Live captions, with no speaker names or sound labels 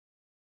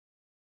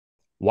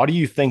what do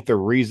you think the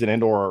reason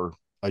and or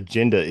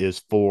agenda is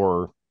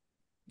for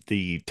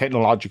the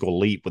technological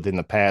leap within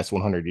the past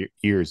 100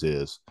 years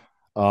is?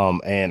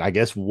 And I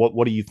guess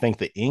what do you think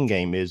the end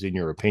game is in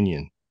your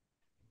opinion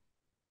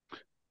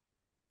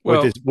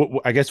with this?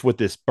 Well, I guess with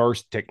this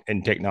burst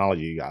in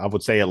technology, I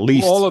would say at all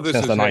least of this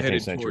since the is 19th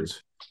headed century.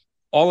 towards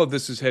all of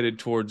this is headed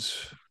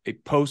towards a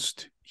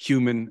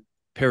post-human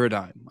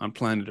paradigm on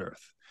planet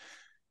Earth,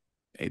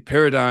 a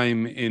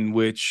paradigm in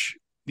which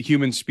the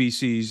human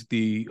species,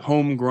 the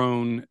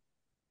homegrown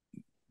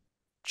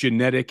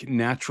genetic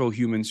natural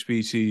human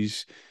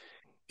species,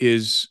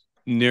 is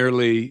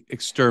nearly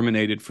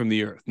exterminated from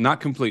the earth.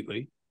 Not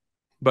completely,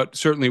 but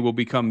certainly will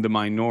become the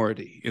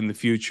minority in the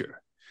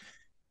future.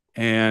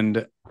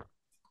 And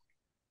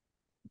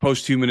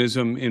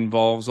posthumanism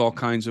involves all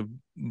kinds of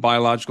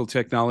biological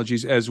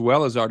technologies as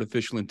well as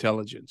artificial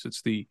intelligence.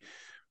 It's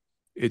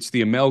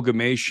the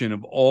amalgamation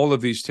of all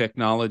of these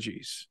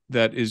technologies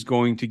that is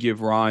going to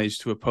give rise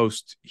to a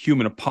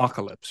post-human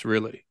apocalypse,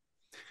 really.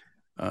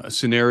 A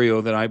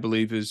scenario that I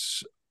believe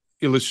is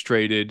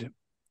illustrated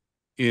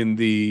in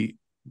the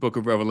book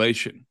of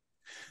Revelation.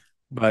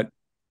 But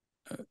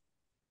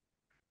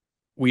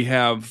we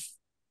have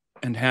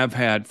and have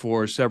had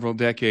for several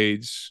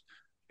decades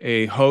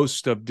a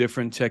host of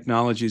different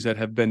technologies that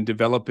have been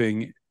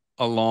developing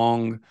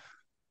along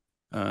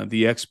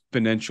the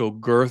exponential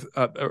girth,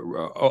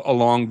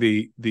 along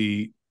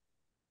the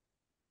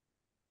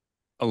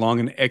along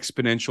an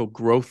exponential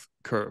growth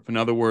curve. In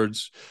other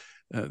words,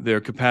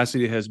 their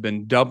capacity has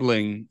been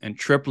doubling and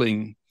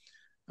tripling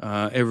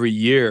every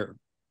year.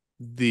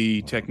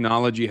 The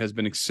technology has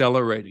been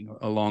accelerating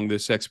along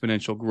this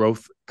exponential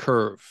growth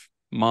curve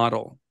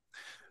model.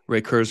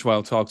 Ray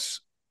Kurzweil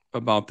talks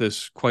about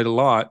this quite a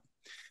lot.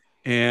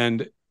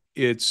 And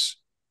it's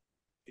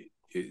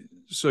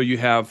so you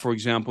have, for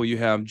example, you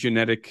have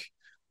genetic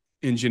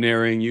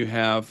engineering, you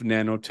have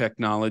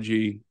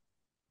nanotechnology,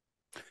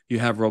 you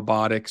have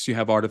robotics, you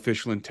have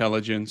artificial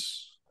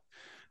intelligence,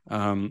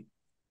 um,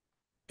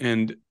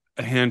 and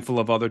a handful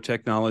of other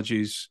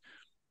technologies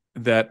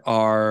that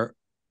are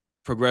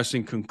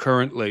progressing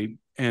concurrently,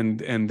 and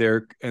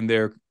they're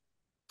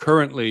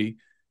currently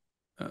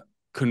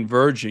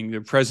converging.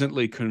 They're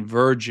presently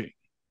converging.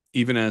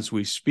 Even as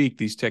we speak,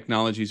 these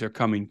technologies are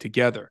coming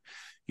together.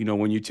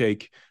 When you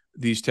take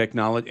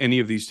any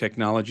of these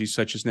technologies,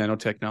 such as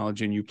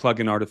nanotechnology, and you plug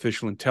in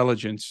artificial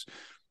intelligence,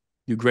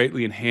 you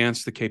greatly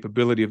enhance the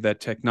capability of that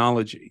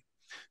technology.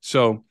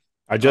 So,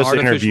 I just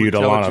artificial interviewed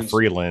Alana intelligence,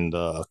 Freeland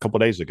a couple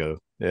days ago.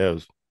 Yeah,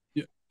 it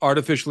was,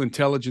 artificial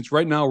intelligence.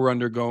 Right now, we're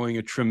undergoing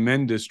a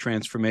tremendous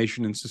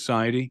transformation in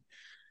society.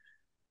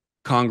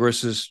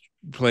 Congress is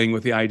playing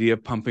with the idea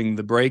of pumping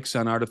the brakes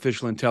on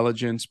artificial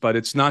intelligence, but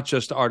it's not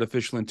just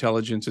artificial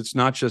intelligence. It's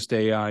not just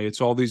AI. It's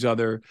all these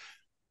other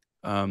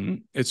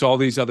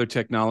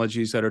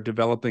technologies that are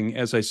developing,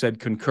 as I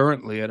said,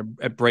 concurrently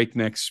at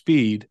breakneck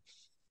speed.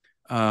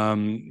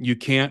 You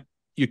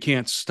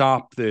can't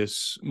stop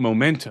this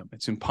momentum.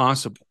 It's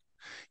impossible.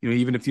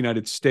 Even if the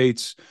United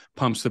States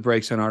pumps the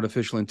brakes on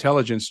artificial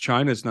intelligence,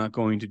 China's not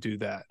going to do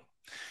that.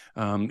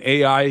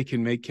 AI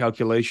can make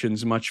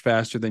calculations much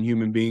faster than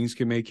human beings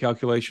can make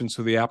calculations.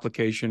 So the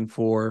application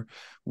for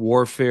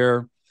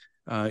warfare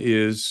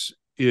is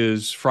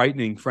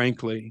frightening,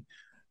 frankly.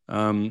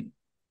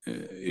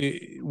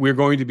 We're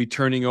going to be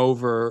turning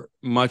over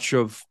much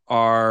of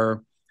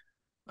our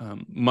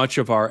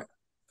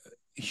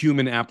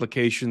human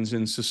applications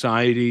in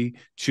society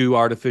to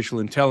artificial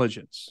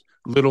intelligence,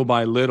 little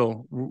by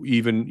little.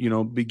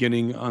 Even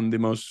beginning on the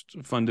most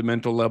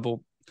fundamental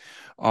level,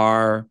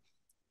 our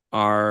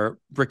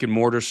brick and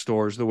mortar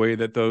stores, the way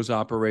that those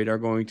operate, are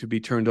going to be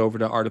turned over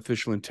to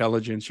artificial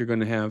intelligence. You're going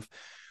to have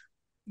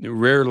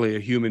rarely a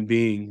human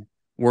being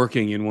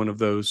working in one of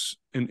those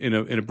in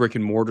a brick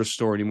and mortar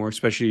store anymore,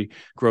 especially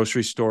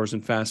grocery stores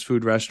and fast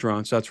food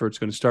restaurants. That's where it's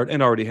going to start,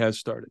 and already has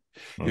started.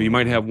 You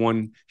might mhm. have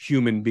one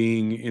human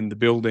being in the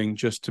building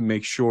just to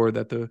make sure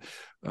that the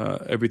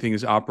everything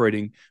is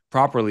operating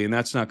properly, and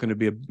that's not going to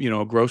be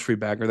a grocery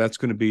bagger. That's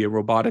going to be a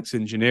robotics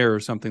engineer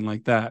or something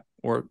like that,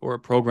 or a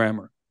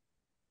programmer,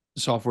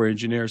 software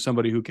engineer,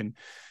 somebody who can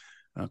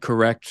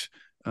correct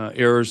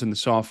errors in the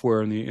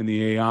software and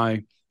the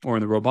AI or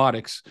in the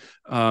robotics.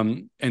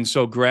 And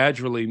so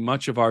gradually,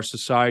 much of our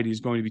society is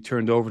going to be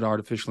turned over to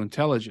artificial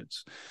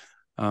intelligence.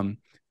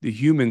 The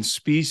human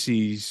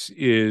species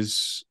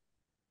is,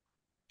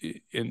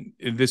 and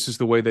this is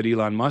the way that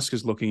Elon Musk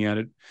is looking at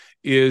it,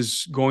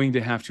 is going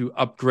to have to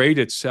upgrade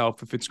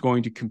itself if it's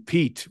going to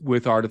compete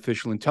with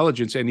artificial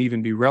intelligence and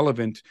even be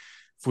relevant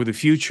for the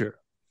future.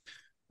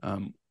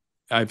 Um,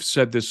 I've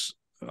said this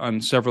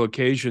on several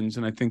occasions,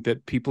 and I think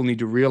that people need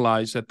to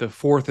realize that the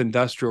fourth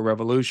industrial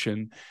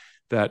revolution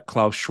that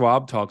Klaus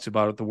Schwab talks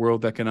about at the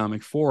World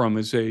Economic Forum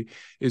is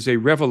a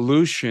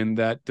revolution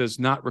that does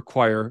not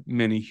require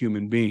many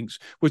human beings,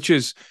 which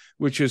is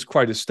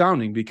quite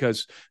astounding,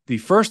 because the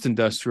first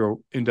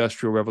industrial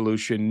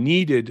revolution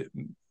needed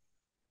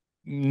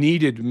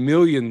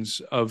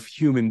millions of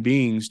human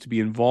beings to be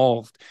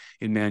involved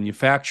in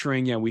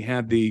manufacturing. Yeah, we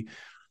had the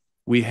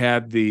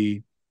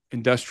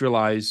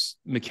industrialize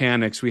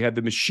mechanics. We had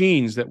the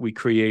machines that we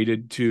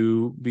created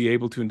to be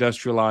able to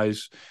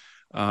industrialize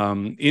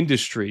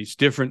industries,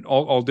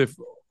 all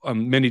different,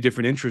 many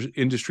different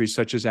industries,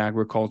 such as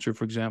agriculture,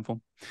 for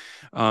example,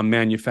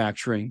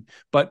 manufacturing.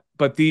 But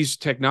these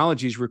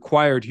technologies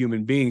required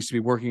human beings to be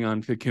working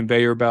on the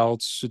conveyor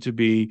belts, to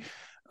be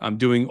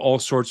doing all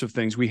sorts of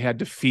things. We had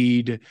to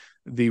feed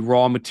the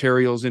raw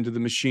materials into the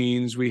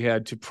machines. We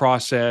had to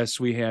process.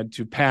 We had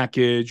to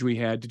package. We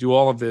had to do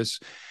all of this.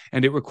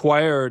 And it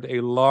required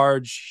a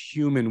large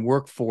human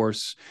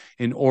workforce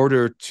in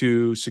order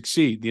to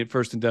succeed. The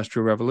first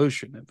industrial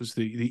revolution, it was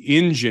the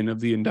engine of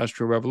the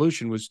industrial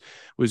revolution, was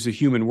the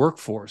human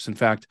workforce. In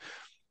fact,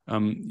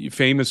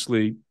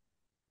 famously,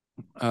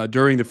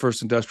 during the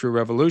first industrial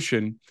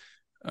revolution,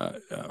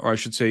 or I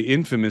should say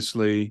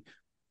infamously,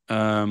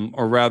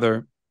 or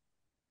rather,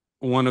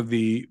 one of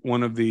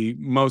the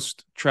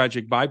most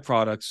tragic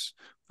byproducts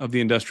of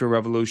the industrial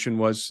revolution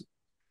was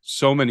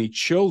so many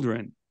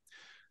children,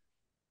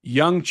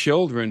 young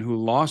children, who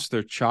lost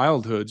their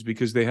childhoods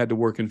because they had to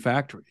work in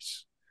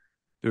factories.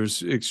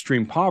 There's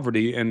extreme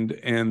poverty, and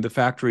the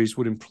factories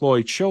would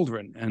employ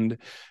children, and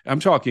I'm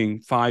talking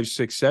 5,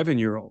 6,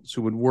 7-year-olds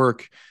who would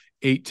work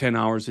 8, 10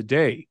 hours a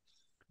day,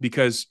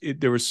 because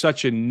there was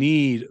such a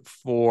need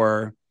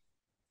for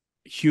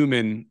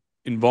human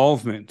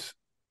involvement,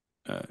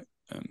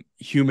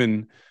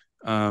 human,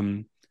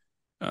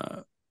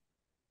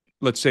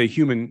 let's say,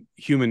 human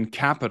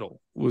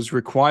capital was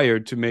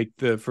required to make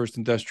the first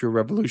industrial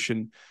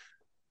revolution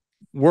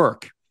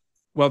work.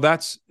 Well,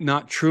 that's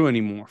not true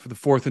anymore for the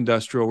fourth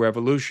industrial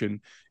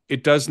revolution.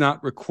 It does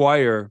not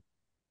require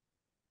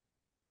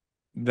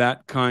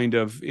that kind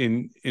of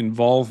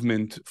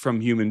involvement from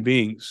human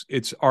beings.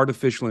 It's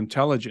artificial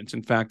intelligence.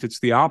 In fact,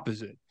 it's the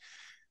opposite.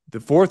 The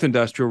fourth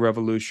industrial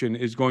revolution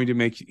is going to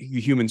make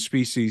the human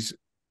species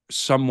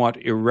somewhat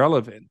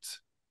irrelevant.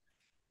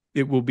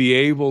 It will be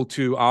able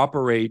to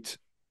operate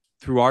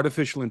through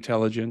artificial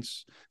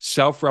intelligence,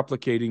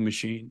 self-replicating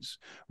machines,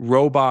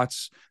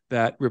 robots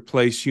that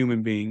replace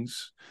human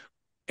beings.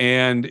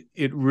 And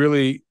it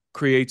really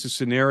creates a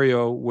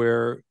scenario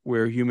where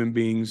human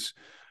beings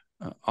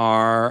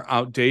are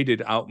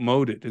outdated,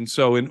 outmoded. And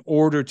so in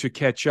order to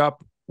catch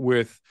up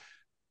with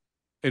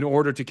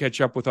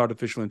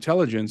artificial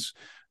intelligence,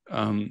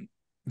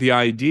 the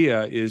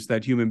idea is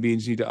that human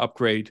beings need to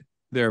upgrade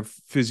their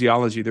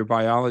physiology, their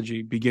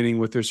biology, beginning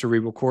with their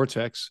cerebral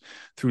cortex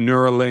through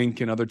Neuralink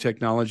and other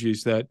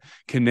technologies that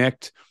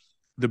connect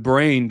the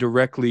brain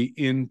directly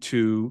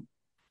into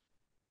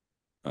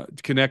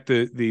connect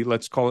the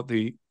let's call it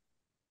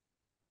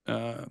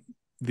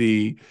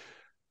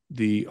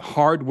the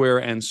hardware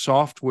and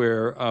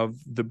software of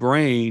the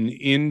brain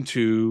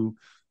into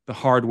the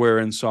hardware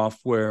and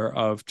software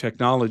of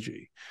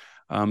technology.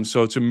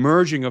 So it's a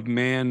merging of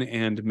man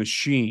and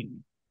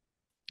machine.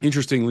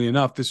 Interestingly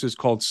enough, this is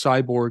called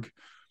cyborg.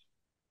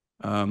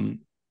 I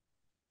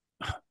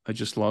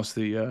just lost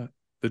the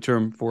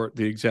term for it,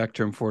 the exact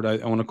term for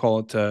it. I want to call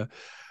it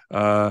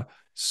cyborg.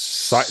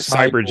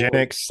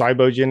 Cybogenics,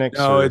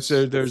 No, or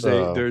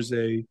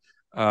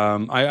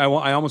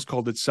I almost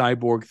called it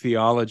cyborg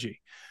theology.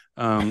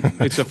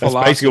 It's a that's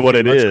basically what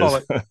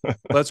philosophy. it is.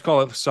 Let's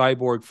call it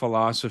cyborg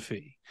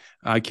philosophy.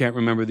 I can't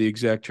remember the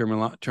exact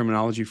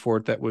terminology for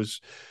it that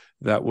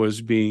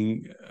was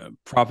being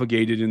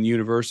propagated in the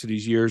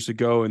universities years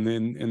ago, and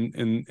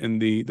then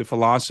and the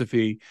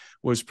philosophy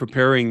was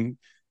preparing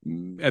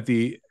at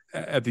the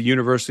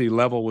university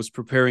level, was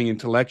preparing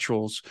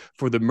intellectuals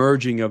for the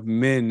merging of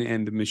men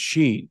and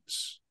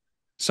machines.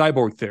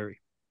 Cyborg theory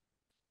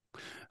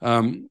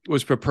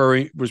was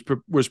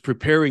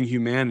preparing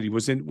humanity,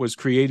 was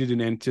created in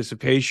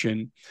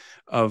anticipation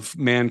of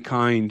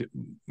mankind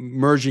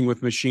merging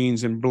with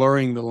machines and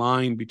blurring the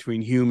line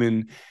between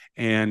human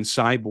and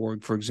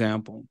cyborg, for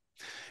example.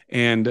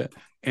 And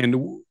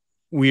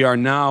we are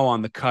now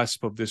on the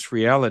cusp of this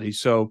reality.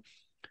 So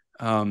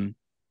I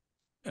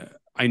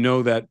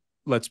know that,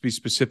 let's be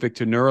specific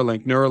to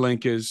Neuralink.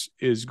 Neuralink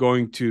is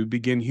going to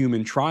begin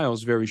human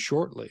trials very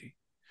shortly.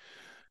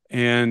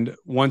 And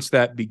once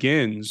that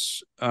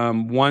begins,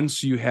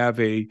 once you have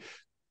a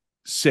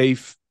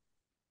safe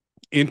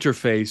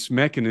interface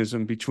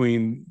mechanism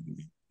between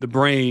the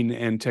brain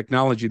and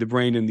technology, the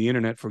brain and the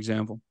internet, for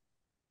example,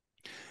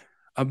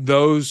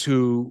 those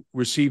who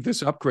receive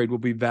this upgrade will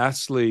be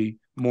vastly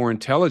more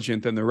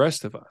intelligent than the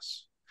rest of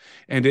us.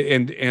 And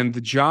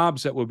the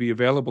jobs that will be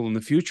available in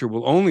the future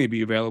will only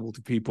be available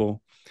to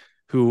people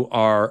who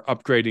are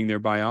upgrading their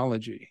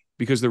biology,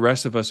 because the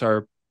rest of us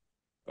are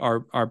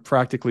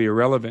practically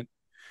irrelevant.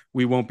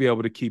 We won't be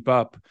able to keep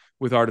up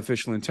with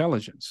artificial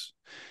intelligence.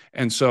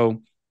 And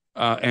so,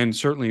 and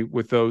certainly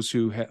with those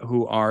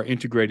who are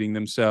integrating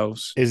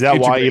themselves. Is that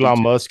why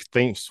Elon Musk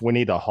thinks we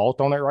need a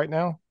halt on it right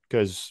now?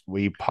 Because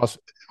what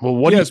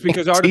yes, do you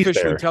because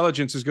artificial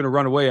intelligence is going to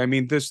run away. I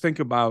mean, think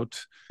about.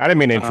 I didn't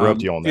mean to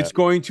interrupt you on that. It's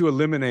going to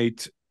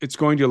eliminate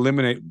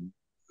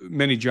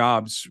many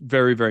jobs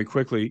very, very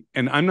quickly.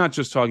 And I'm not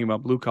just talking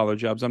about blue collar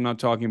jobs. I'm not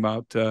talking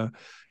about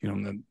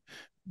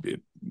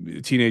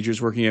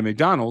teenagers working at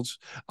McDonald's.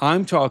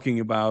 I'm talking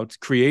about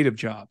creative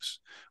jobs.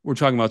 We're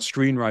talking about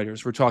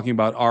screenwriters. We're talking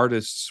about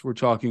artists. We're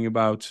talking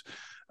about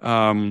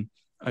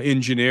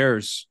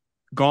engineers.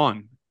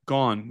 Gone.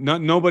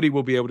 Nobody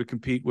will be able to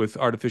compete with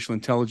artificial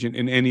intelligence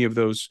in any of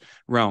those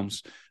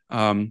realms.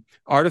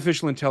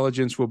 Artificial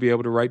intelligence will be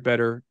able to write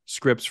better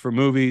scripts for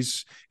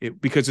movies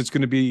because it's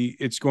going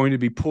to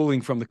be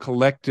pulling from the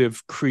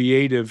collective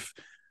creative.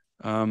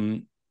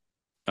 What's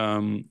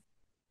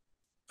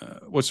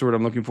the word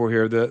I'm looking for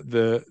here?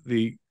 The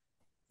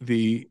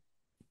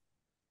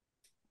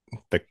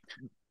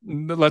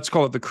let's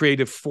call it the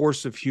creative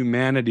force of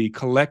humanity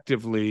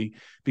collectively,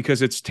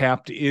 because it's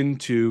tapped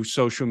into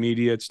social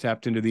media, it's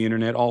tapped into the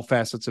internet, all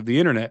facets of the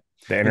internet.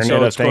 The And Internet so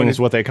of it's going Things,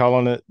 to, what they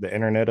calling it, the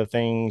Internet of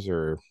Things,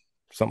 or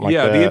something like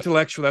yeah, the that.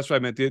 intellectual, that's what I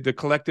meant. The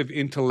collective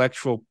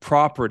intellectual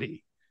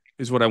property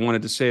is what I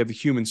wanted to say of the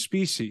human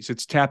species.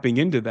 It's tapping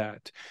into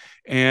that.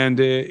 And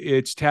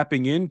it's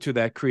tapping into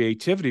that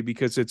creativity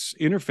because it's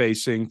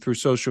interfacing through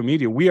social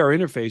media. We are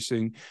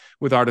interfacing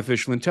with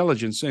artificial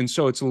intelligence. And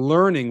so it's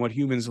learning what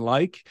humans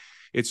like.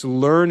 It's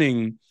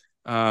learning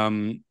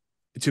to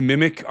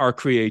mimic our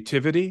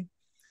creativity.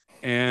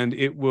 And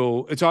it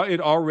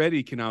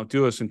already can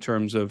outdo us in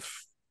terms of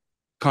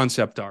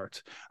concept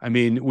art. I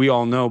mean, we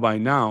all know by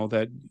now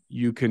that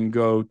you can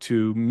go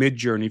to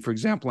Midjourney, for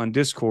example, on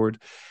Discord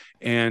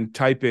and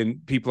type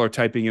in, people are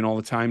typing in all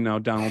the time now,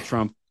 Donald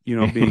Trump,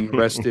 being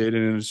arrested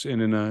and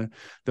in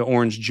the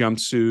orange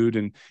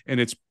jumpsuit. And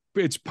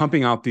it's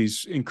pumping out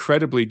these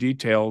incredibly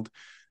detailed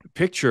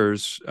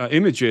pictures,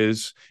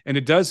 images, and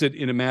it does it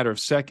in a matter of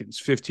seconds,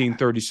 15,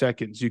 30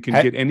 seconds. You can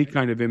Ha- get any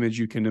kind of image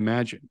you can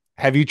imagine.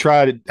 have you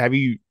tried it? Have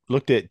you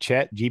looked at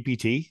Chat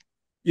GPT?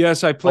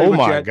 Yes, I play Oh with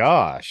my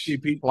gosh. Chat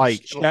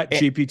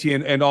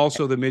GPT and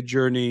also the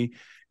Midjourney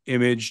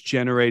image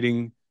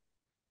generating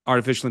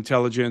artificial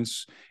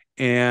intelligence.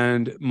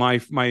 And my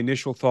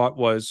initial thought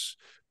was,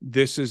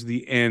 this is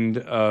the end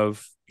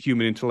of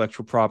human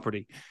intellectual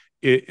property.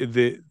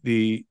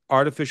 The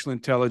artificial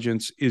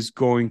intelligence is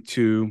going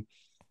to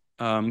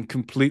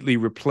completely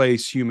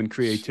replace human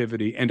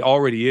creativity, and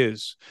already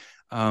is.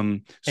 So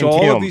and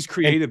all of Tim, these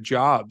creative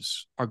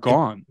jobs are and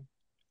gone.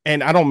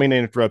 and I don't mean to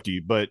interrupt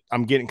you, but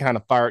I'm getting kind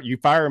of fired. You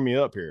firing me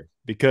up here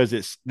because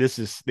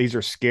these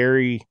are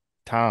scary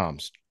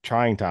times,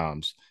 trying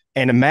times.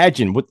 And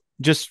imagine with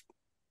just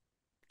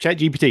Chat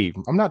GPT.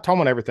 I'm not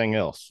talking about everything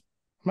else.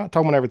 I'm not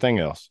talking about everything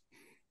else,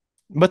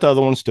 but the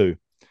other ones too.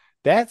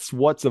 That's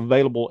what's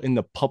available in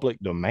the public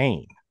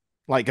domain.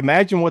 Like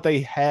imagine what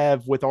they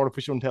have with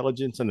artificial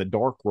intelligence in the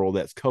dark world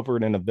that's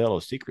covered in a veil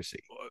of secrecy.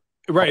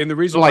 Right. And the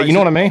reason why Like, you it's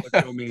know in what I the mean?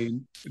 public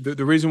domain,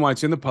 the reason why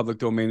it's in the public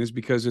domain is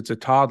because it's a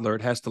toddler.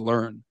 It has to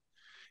learn.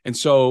 And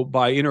so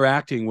by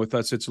interacting with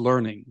us, it's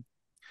learning.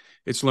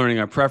 It's learning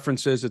our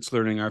preferences. It's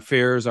learning our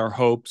fears, our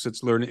hopes.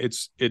 It's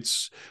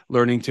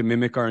learning to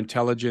mimic our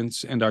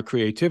intelligence and our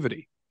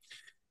creativity.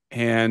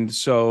 And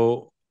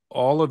so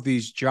all of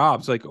these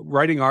jobs, like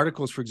writing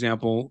articles, for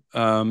example,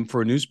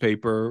 for a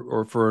newspaper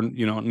or for a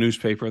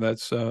newspaper,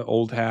 that's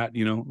old hat,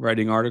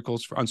 writing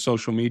articles on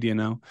social media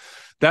now,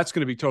 that's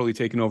going to be totally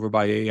taken over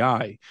by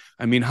AI.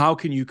 I mean, how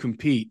can you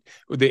compete?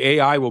 The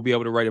AI will be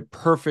able to write a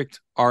perfect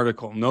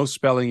article, no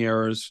spelling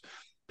errors,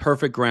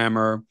 perfect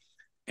grammar,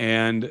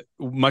 and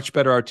much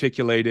better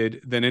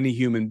articulated than any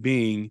human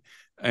being,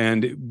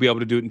 and be able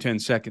to do it in 10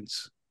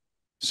 seconds.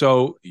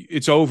 So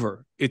it's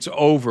over. It's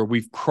over.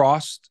 We've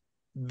crossed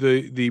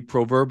the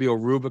proverbial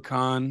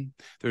Rubicon.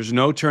 There's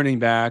no turning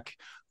back.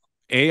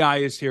 AI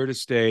is here to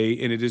stay,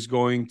 and it is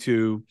going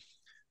to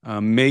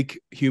make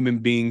human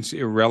beings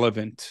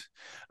irrelevant.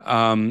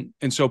 And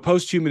so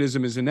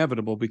posthumanism is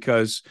inevitable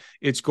because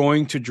it's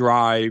going to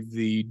drive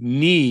the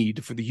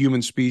need for the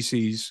human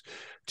species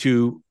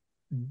to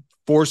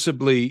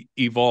forcibly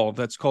evolve.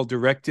 That's called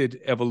directed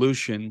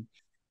evolution.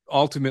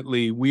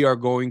 Ultimately, we are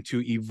going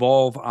to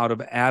evolve out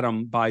of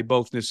Adam by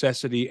both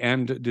necessity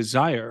and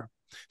desire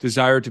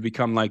to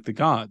become like the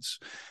gods,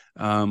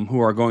 who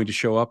are going to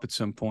show up at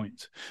some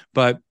point.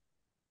 But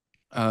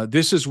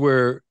this is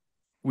where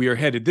we are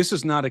headed. This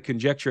is not a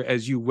conjecture,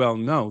 as you well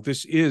know.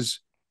 This is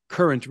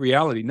current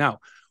reality. Now,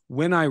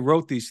 when I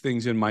wrote these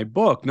things in my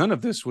book, none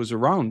of this was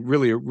around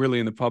really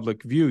in the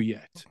public view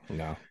yet.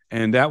 No.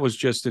 And that was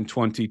just in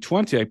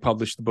 2020. I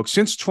published the book.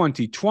 Since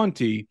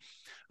 2020,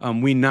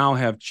 we now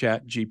have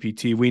Chat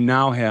GPT. We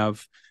now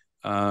have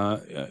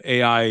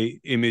AI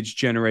image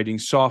generating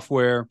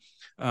software.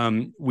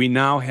 We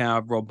now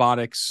have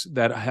robotics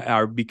that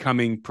are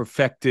becoming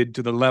perfected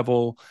to the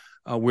level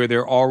where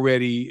they're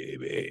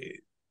already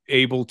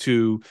able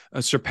to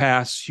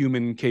surpass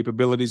human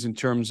capabilities in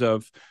terms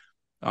of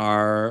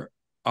our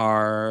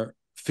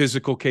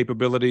physical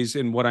capabilities.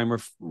 And what I'm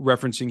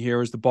referencing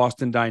here is the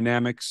Boston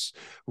Dynamics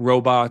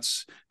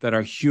robots that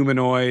are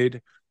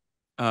humanoid,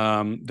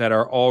 that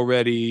are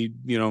already,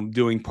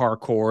 doing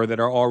parkour, that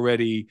are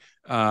already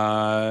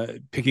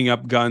picking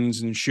up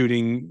guns and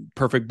shooting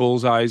perfect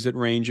bullseyes at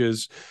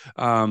ranges.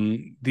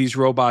 These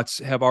robots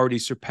have already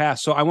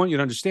surpassed. So I want you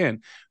to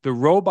understand, the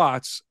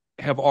robots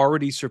have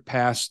already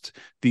surpassed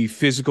the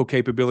physical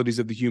capabilities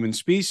of the human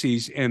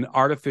species, and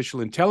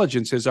artificial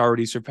intelligence has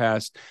already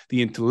surpassed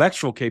the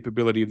intellectual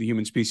capability of the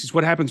human species.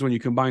 What happens when you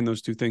combine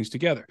those two things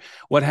together?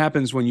 What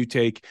happens when you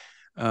take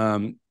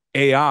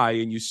AI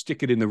and you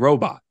stick it in the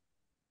robot?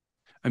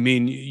 I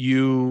mean,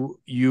 you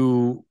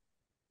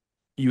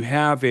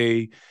have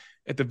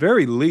at the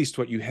very least,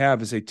 what you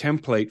have is a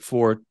template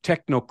for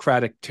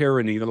technocratic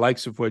tyranny, the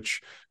likes of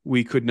which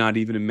we could not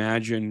even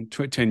imagine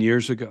 10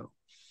 years ago.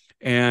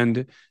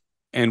 And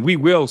we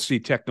will see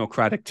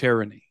technocratic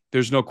tyranny.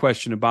 There's no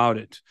question about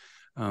it.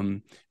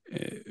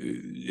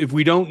 If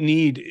we don't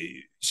need,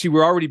 see,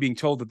 we're already being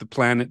told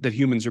that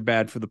humans are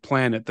bad for the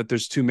planet, that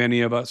there's too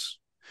many of us,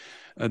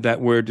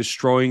 that we're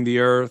destroying the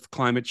earth,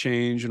 climate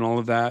change, and all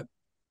of that.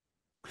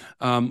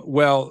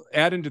 Well,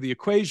 add into the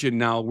equation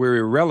now we're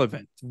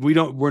irrelevant.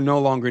 We're no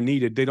longer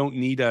needed. They don't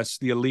need us,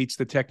 the elites,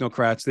 the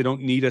technocrats. They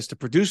don't need us to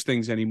produce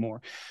things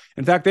anymore.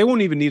 In fact, they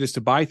won't even need us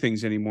to buy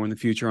things anymore in the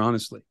future,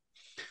 honestly.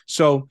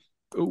 So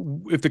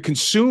if the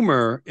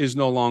consumer is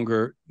no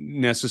longer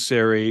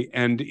necessary,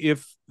 and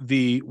if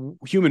the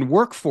human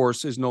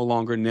workforce is no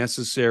longer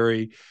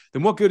necessary,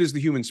 then what good is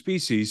the human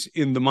species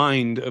in the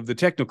mind of the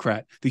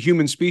technocrat? The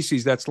human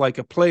species that's like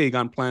a plague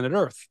on planet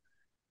Earth.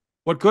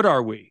 What good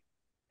are we?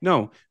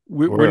 No,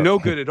 we're no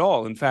good at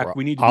all. In fact,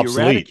 we need to be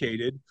obsolete.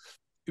 eradicated.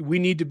 We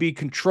need to be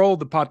controlled.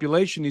 The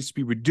population needs to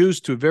be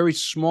reduced to a very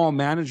small,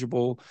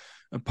 manageable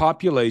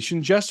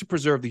population just to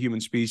preserve the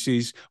human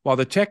species, while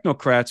the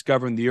technocrats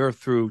govern the earth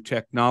through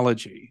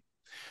technology.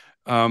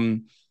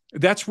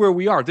 That's where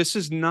we are. This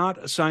is not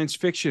a science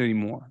fiction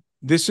anymore.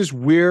 This is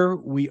where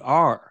we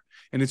are,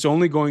 and it's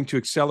only going to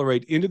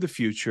accelerate into the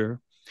future.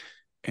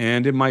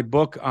 And in my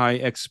book, I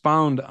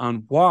expound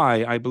on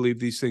why I believe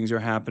these things are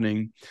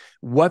happening,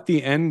 what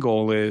the end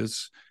goal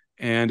is,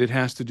 and it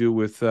has to do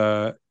with,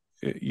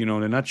 in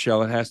a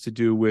nutshell, it has to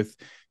do with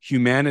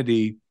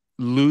humanity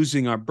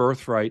losing our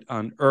birthright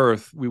on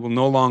earth. We will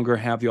no longer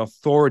have the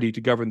authority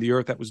to govern the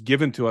earth that was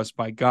given to us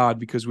by God,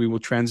 because we will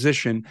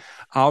transition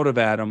out of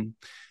Adam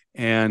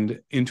and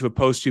into a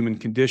post-human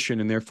condition,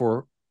 and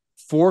therefore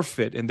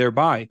forfeit, and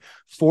thereby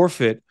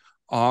forfeit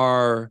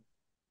our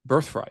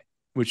birthright,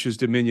 which is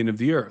dominion of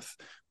the earth.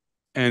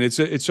 And it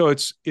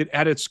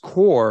at its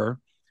core,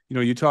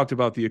 you talked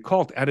about the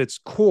occult. At its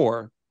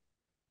core,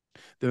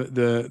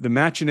 the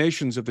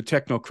machinations of the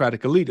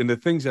technocratic elite and the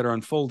things that are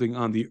unfolding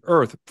on the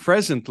earth,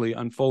 presently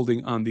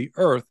unfolding on the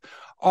earth,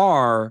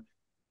 are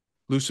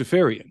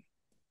Luciferian.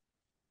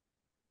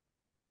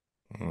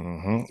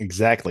 Mm-hmm.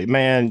 Exactly,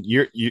 man.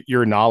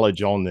 Your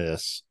knowledge on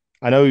this.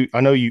 I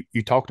know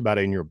you talked about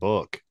it in your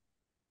book,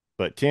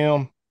 but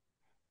Tim,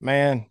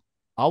 man,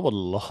 I would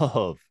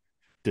love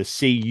to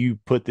see you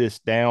put this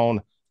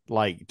down,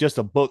 like just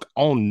a book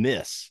on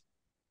this,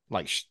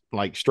 like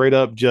straight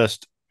up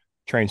just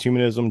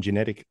transhumanism,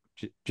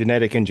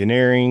 genetic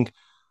engineering,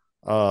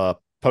 uh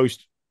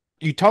post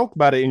you talk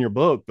about it in your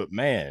book, but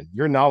man,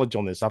 your knowledge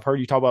on this, I've heard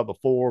you talk about it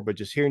before, but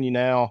just hearing you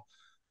now,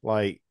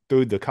 like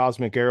through the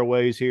cosmic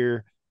airways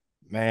here,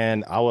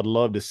 man, I would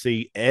love to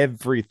see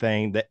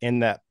everything that in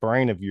that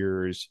brain of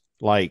yours,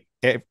 like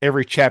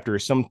every chapter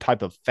is some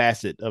type of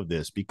facet of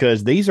this,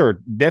 because these are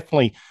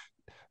definitely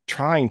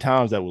trying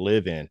times that we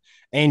live in.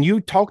 And you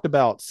talked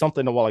about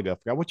something a while ago. I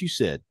forgot what you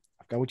said.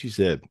 I forgot what you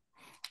said.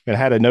 And I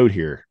had a note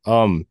here.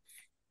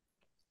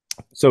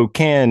 So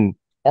can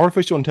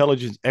artificial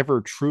intelligence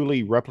ever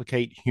truly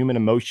replicate human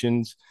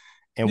emotions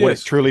and what it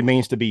Yes, truly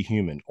means to be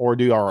human? Or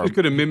do our it's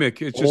going to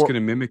mimic. It's just or going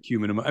to mimic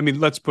human. I mean,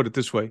 let's put it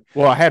this way: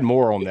 well, I had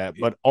more on that,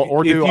 but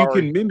or do our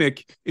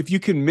if you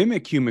can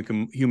mimic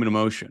human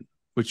emotion,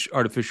 which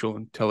artificial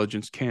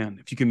intelligence can,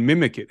 if you can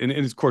mimic it, and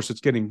of course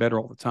it's getting better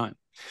all the time.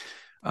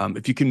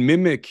 If you can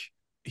mimic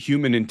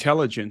human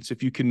intelligence,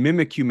 if you can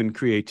mimic human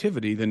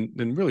creativity, then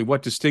really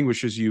what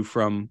distinguishes you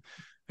from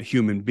a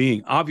human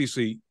being?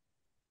 Obviously,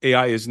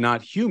 AI is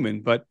not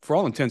human, but for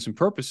all intents and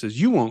purposes,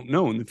 you won't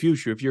know in the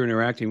future if you're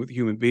interacting with a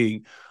human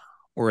being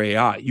or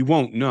AI. You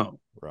won't know.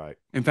 right?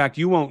 In fact,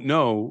 you won't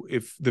know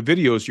if the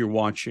videos you're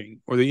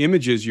watching or the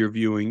images you're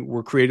viewing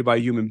were created by a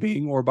human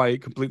being or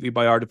completely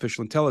by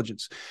artificial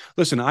intelligence.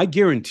 Listen, I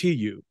guarantee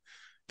you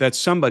that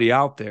somebody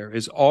out there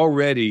is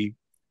already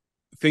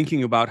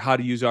thinking about how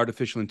to use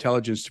artificial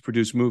intelligence to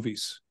produce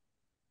movies,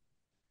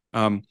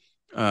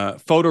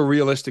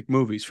 photorealistic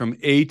movies from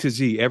A to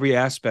Z, every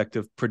aspect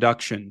of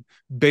production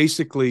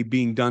basically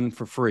being done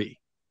for free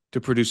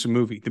to produce a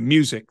movie. The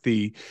music,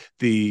 the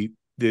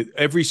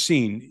every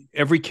scene,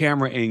 every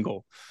camera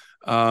angle.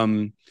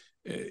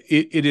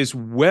 It is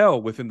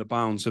well within the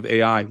bounds of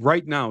AI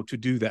right now to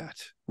do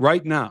that.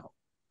 Right now,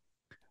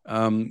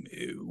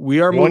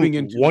 we are moving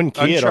into One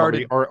kid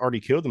already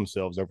killed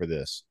themselves over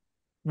this.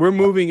 we're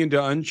moving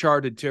into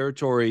uncharted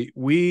territory.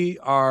 We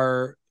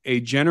are a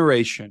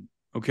generation,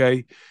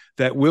 okay,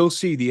 that will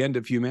see the end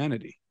of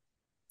humanity.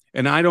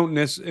 And I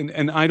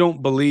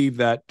don't believe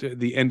that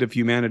the end of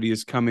humanity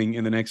is coming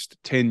in the next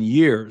 10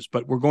 years,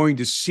 but we're going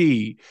to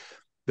see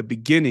the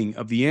beginning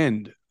of the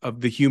end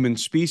of the human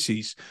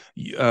species.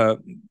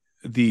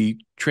 The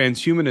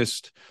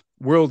transhumanist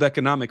World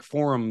Economic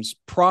Forum's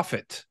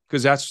prophet,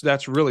 because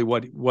that's really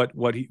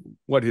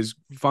what his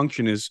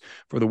function is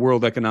for the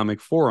World Economic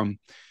Forum.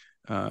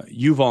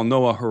 Yuval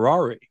Noah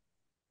Harari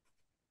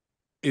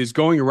is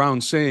going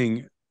around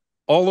saying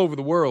all over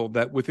the world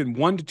that within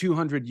 100 to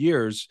 200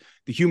 years,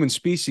 the human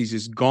species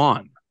is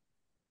gone.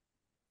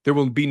 There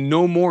will be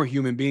no more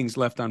human beings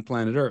left on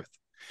planet Earth.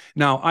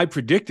 Now, I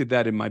predicted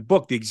that in my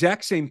book, the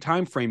exact same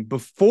time frame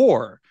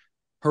before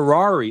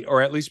Harari,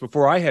 or at least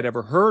before I had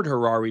ever heard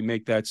Harari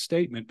make that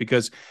statement,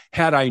 because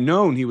had I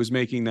known he was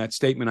making that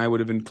statement, I would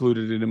have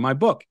included it in my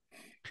book.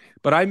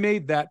 But I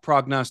made that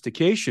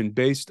prognostication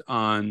based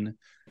on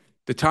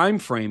the time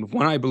frame of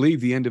when I believe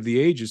the end of the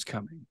age is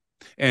coming.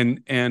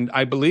 And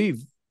I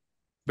believe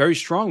very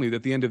strongly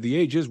that the end of the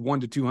age is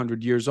 100 to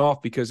 200 years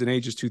off, because an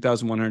age is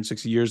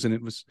 2,160 years,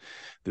 and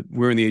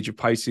we're in the age of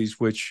Pisces,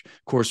 which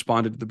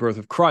corresponded to the birth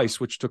of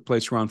Christ, which took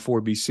place around 4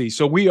 BC.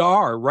 So we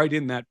are right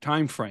in that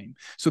time frame.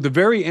 So the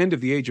very end of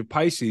the age of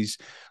Pisces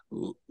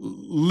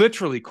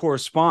literally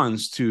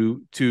corresponds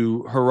to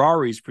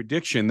Harari's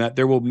prediction that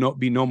there will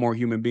be no more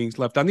human beings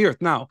left on the earth.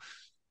 Now,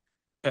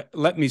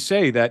 let me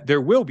say that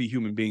there will be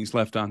human beings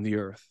left on the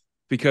earth,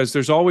 because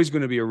there's always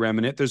going to be a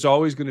remnant. There's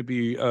always going to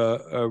be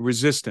a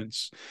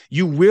resistance.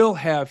 You will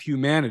have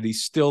humanity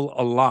still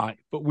alive,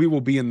 but we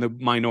will be in the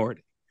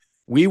minority.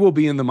 We will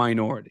be in the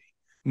minority.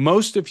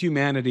 Most of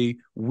humanity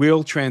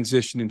will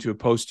transition into a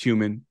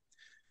post-human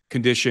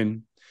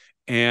condition,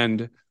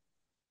 and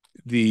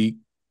the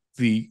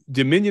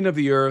dominion of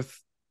the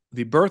earth,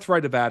 the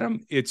birthright of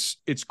Adam, it's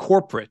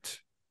corporate.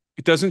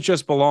 It doesn't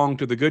just belong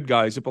to the good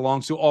guys. It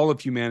belongs to all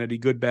of humanity,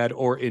 good, bad,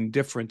 or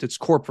indifferent. It's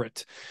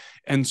corporate.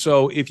 And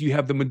so if you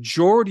have the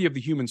majority of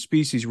the human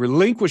species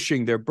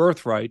relinquishing their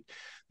birthright,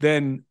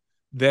 then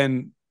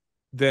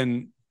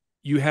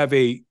you have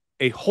a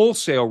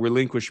wholesale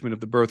relinquishment of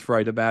the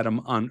birthright of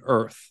Adam on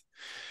earth.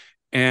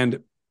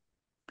 And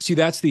see,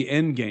 that's the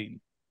end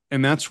game.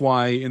 And that's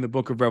why in the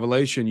book of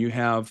Revelation, you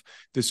have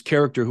this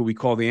character who we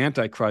call the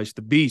Antichrist,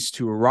 the beast,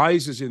 who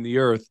arises in the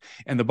earth.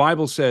 And the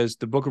Bible says,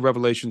 the book of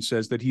Revelation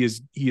says, that he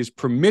is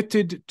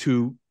permitted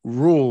to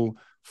rule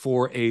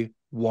for a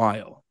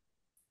while.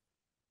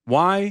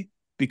 Why?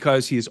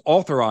 Because he is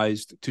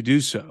authorized to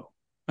do so.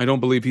 I don't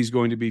believe he's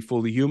going to be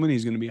fully human.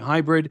 He's going to be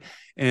hybrid,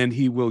 and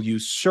he will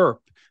usurp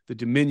the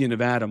dominion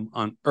of Adam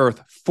on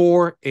earth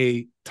for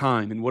a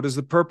time. And what is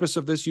the purpose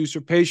of this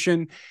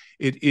usurpation?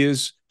 It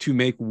is to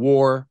make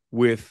war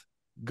with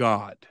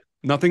God.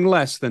 Nothing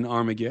less than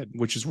Armageddon,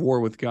 which is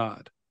war with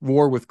God,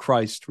 war with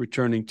Christ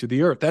returning to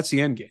the earth. That's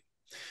the end game.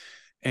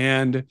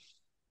 And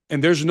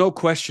there's no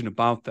question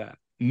about that.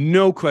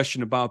 No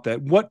question about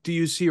that. What do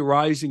you see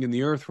arising in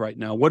the earth right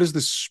now? What is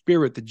the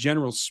spirit, the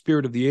general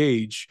spirit of the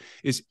age?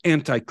 Is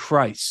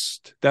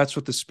Antichrist. That's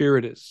what the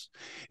spirit is.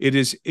 It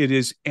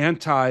is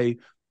anti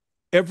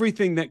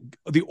everything that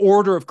the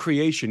order of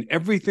creation,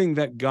 everything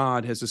that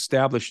God has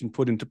established and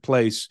put into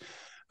place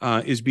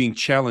is being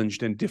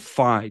challenged and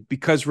defied,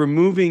 because we're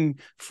moving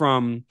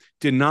from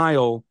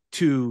denial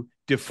to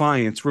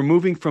defiance. We're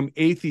moving from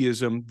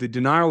atheism, the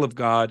denial of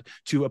God,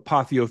 to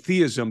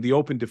apotheotheism, the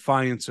open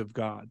defiance of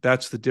God.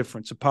 That's the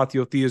difference.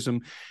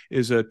 Apotheotheism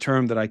is a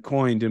term that I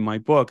coined in my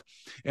book,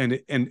 and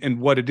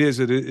what it is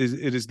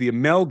the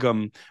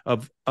amalgam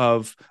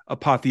of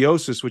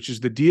apotheosis, which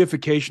is the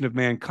deification of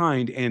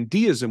mankind, and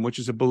deism, which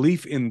is a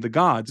belief in the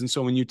gods. And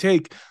so when you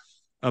take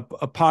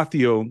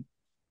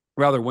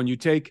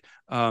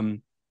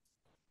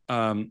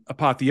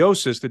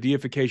apotheosis, the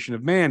deification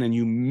of man, and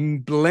you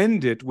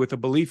blend it with a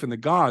belief in the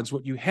gods,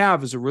 what you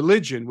have is a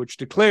religion which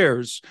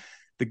declares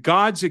the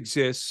gods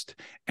exist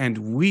and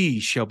we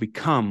shall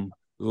become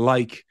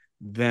like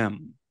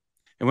them.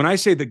 And when I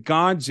say the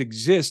gods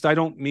exist, I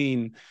don't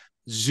mean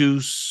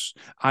Zeus,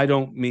 I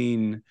don't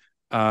mean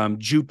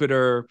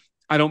Jupiter,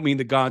 I don't mean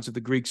the gods of the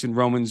Greeks and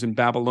Romans and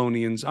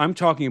Babylonians. I'm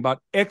talking about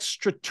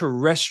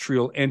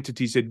extraterrestrial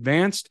entities,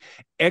 advanced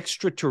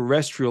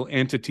extraterrestrial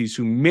entities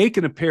who make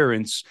an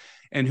appearance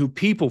and who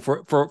people,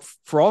 for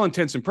all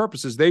intents and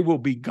purposes, they will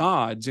be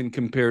gods in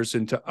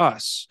comparison to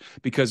us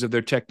because of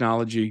their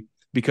technology,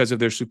 because of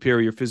their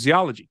superior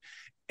physiology.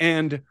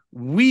 And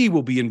we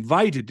will be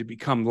invited to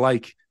become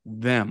like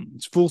them.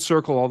 It's full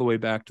circle all the way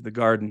back to the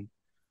Garden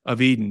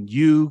of Eden.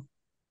 You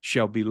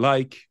shall be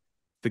like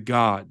the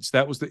gods.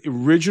 That was the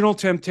original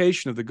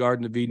temptation of the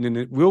Garden of Eden, and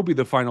it will be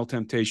the final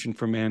temptation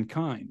for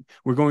mankind.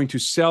 We're going to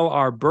sell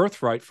our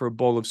birthright for a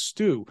bowl of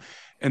stew,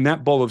 and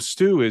that bowl of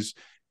stew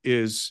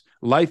is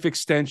life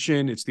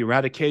extension. It's the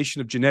eradication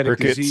of genetic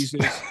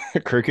diseases.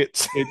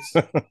 Crickets.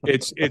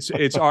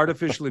 It's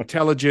artificial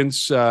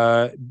intelligence.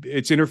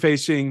 It's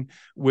interfacing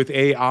with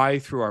AI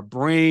through our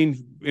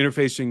brain,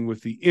 interfacing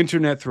with the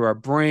internet through our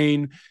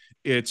brain.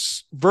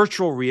 It's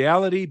virtual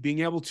reality, being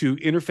able to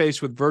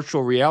interface with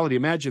virtual reality.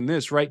 Imagine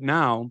this right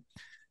now.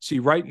 See,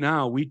 right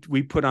now we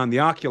put on the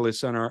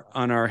Oculus on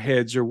our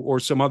heads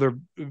or some other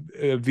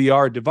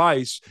VR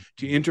device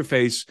to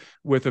interface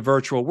with a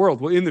virtual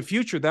world. Well, in the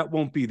future, that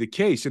won't be the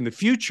case. In the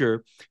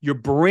future, your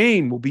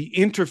brain will be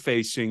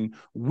interfacing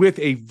with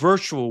a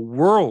virtual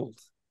world.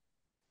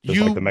 just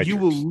like the You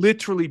will Matrix.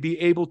 literally be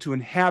able to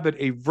inhabit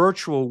a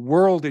virtual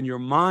world in your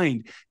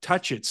mind,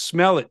 touch it,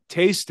 smell it,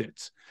 taste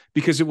it,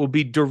 because it will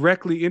be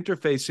directly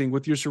interfacing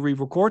with your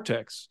cerebral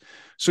cortex.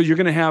 So you're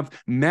going to have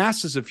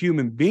masses of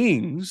human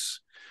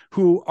beings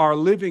who are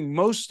living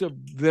most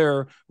of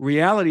their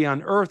reality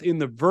on Earth in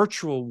the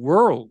virtual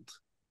world,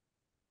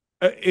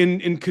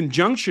 in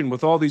conjunction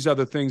with all these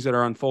other things that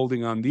are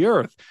unfolding on the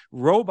Earth.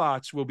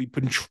 Robots will be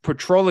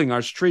patrolling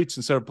our streets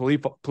instead of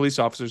police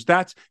officers.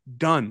 That's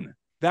done.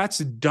 That's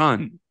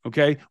done.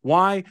 Okay.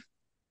 Why?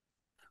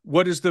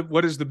 What is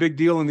the big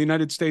deal in the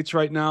United States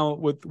right now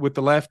with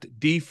the left?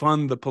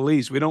 Defund the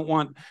police. We don't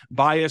want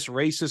biased,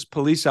 racist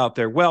police out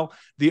there. Well,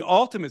 the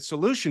ultimate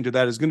solution to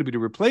that is going to be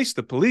to replace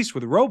the police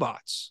with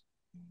robots.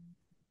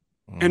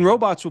 And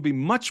robots will be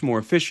much more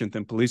efficient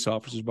than police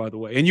officers, by the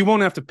way. And you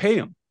won't have to pay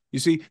them. You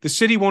see, the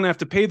city won't have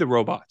to pay the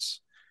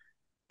robots.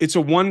 It's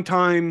a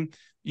one-time,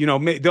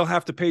 they'll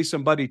have to pay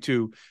somebody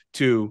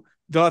they'll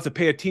have to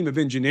pay a team of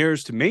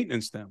engineers to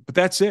maintenance them, but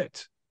that's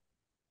it.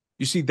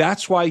 You see,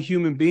 that's why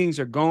human beings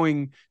are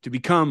going to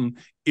become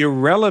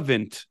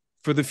irrelevant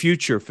for the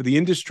future, for the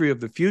industry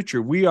of the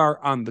future. We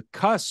are on the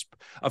cusp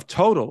of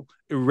total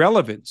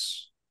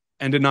irrelevance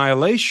and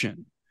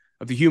annihilation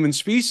of the human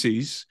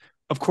species.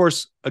 Of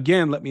course,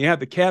 again, let me add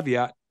the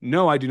caveat.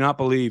 No, I do not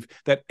believe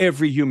that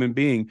every human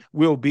being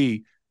will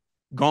be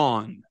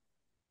gone.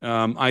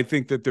 I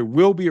think that there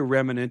will be a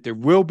remnant. There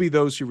will be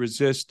those who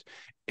resist.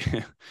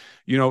 It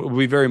will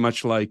be very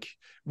much like,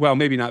 well,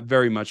 maybe not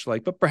very much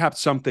like, but perhaps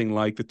something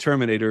like the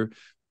Terminator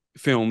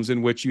films,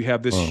 in which you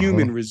have this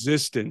human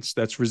resistance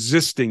that's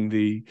resisting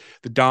the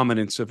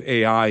dominance of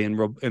AI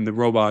and the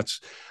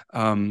robots.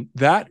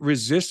 That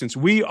resistance,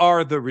 we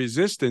are the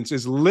resistance,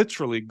 is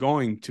literally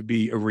going to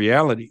be a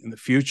reality in the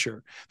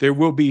future. There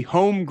will be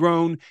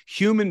homegrown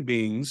human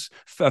beings,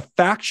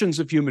 factions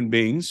of human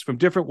beings from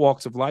different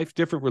walks of life,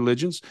 different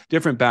religions,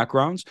 different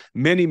backgrounds.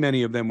 Many,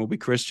 many of them will be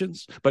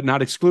Christians, but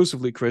not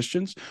exclusively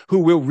Christians, who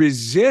will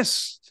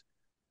resist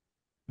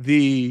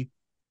the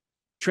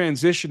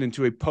transition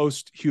into a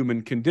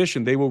post-human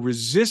condition. They will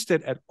resist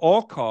it at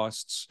all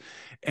costs,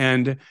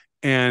 and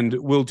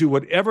will do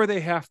whatever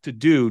they have to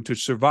do to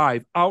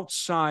survive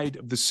outside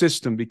of the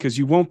system, because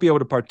you won't be able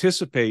to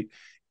participate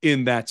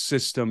in that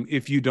system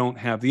if you don't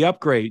have the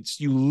upgrades.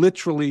 You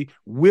literally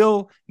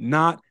will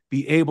not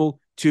be able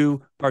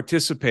to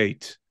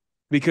participate,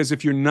 because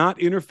if you're not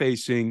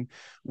interfacing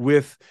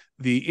with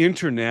the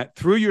internet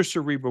through your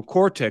cerebral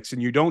cortex,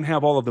 and you don't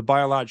have all of the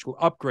biological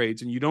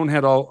upgrades, and you don't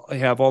have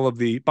all of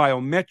the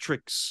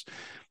biometrics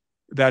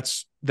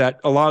that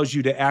allows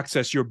you to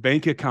access your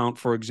bank account,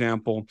 for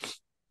example,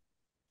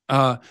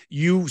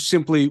 you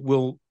simply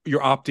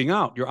you're opting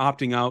out. You're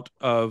opting out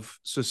of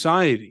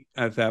society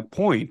at that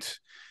point,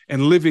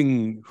 and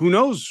living, who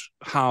knows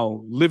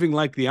how, living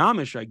like the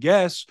Amish, I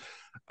guess.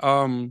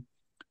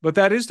 But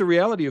that is the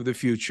reality of the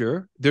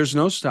future. There's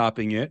no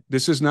stopping it.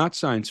 This is not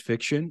science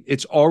fiction.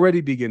 It's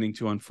already beginning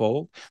to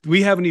unfold.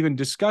 We haven't even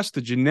discussed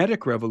the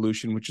genetic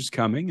revolution, which is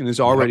coming and is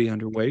already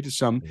underway to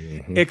some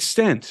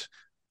extent.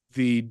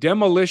 The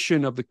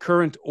demolition of the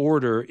current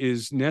order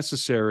is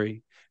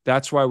necessary.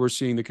 That's why we're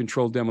seeing the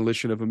controlled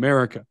demolition of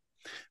America.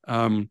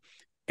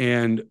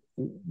 And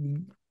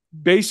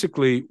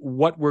basically,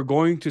 what we're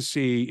going to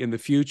see in the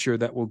future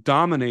that will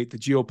dominate the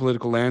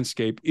geopolitical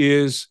landscape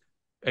is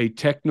a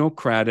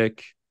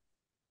technocratic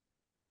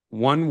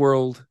one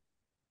world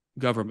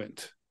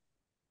government.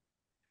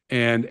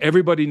 And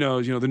everybody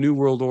knows, the New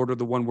World Order,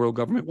 the one world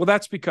government. Well,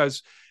 that's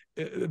because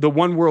the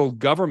one world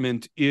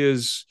government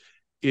is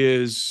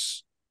and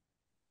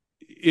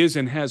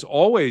has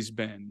always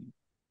been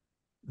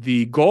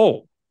the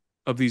goal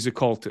of these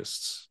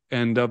occultists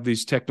and of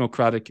these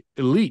technocratic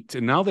elite.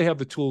 And now they have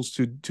the tools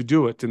to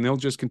do it, and they'll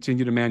just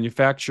continue to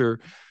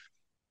manufacture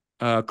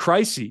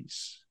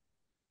crises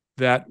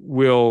that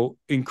will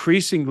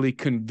increasingly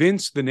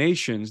convince the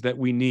nations that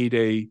we need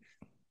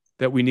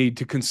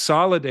to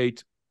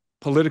consolidate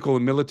political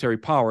and military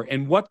power.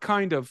 And what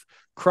kind of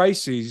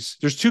crises?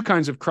 There's two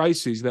kinds of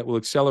crises that will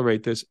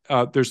accelerate this.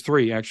 There's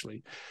three,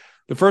 actually.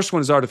 The first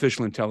one is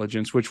artificial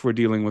intelligence, which we're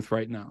dealing with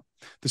right now.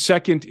 The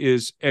second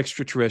is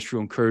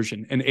extraterrestrial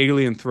incursion, an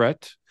alien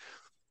threat.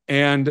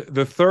 And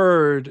the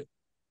third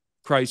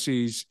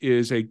crisis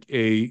is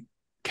a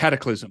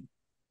cataclysm.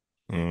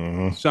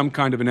 Some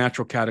kind of a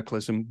natural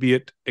cataclysm, be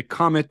it a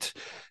comet,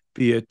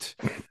 be it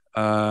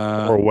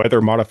or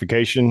weather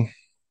modification,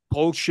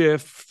 pole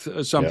shift,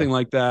 something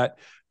like that.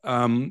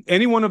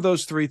 Any one of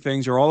those three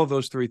things, or all of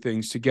those three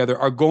things together,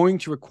 are going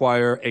to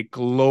require a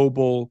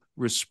global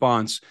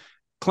response.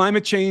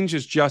 Climate change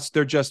is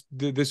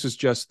this is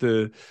just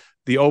the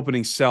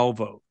opening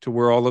salvo to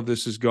where all of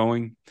this is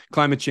going.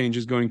 Climate change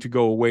is going to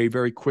go away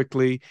very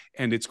quickly,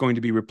 and it's going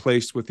to be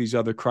replaced with these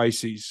other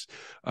crises,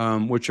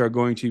 which are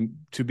going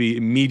to be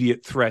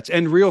immediate threats,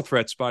 and real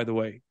threats, by the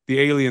way. The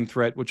alien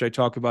threat, which I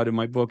talk about in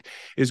my book,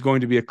 is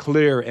going to be a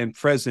clear and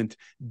present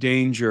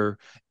danger,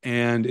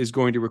 and is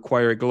going to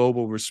require a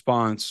global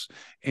response.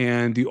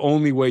 And the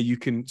only way you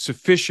can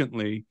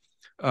sufficiently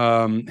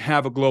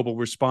have a global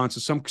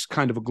response, some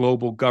kind of a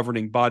global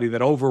governing body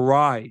that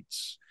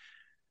overrides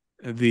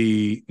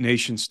the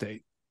nation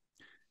state.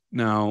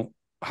 Now,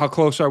 how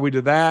close are we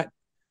to that?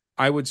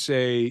 I would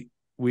say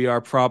we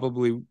are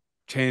probably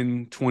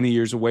 10, 20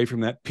 years away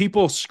from that.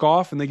 People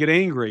scoff and they get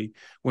angry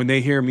when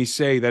they hear me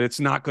say that it's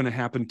not going to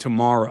happen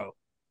tomorrow.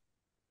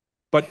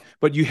 But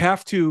you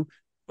have to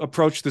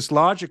approach this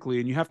logically,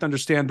 and you have to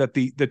understand that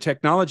the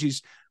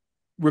technologies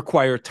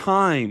require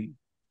time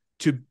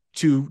to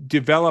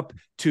develop,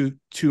 to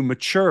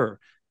mature.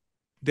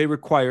 They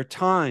require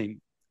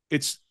time.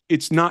 It's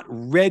not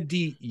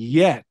ready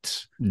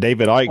yet.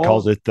 David Icke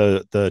calls it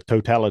the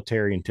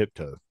totalitarian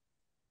tiptoe.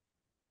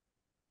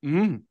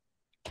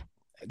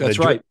 That's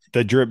right.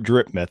 The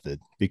drip method,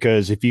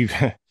 because if you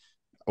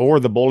or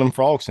the bull and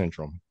frog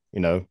syndrome,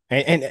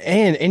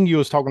 and you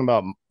was talking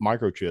about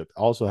microchip.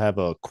 I also have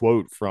a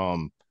quote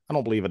from, I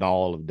don't believe in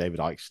all of David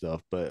Icke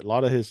stuff, but a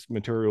lot of his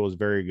material is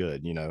very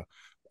good.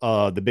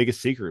 The Biggest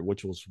Secret,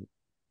 which was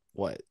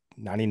what,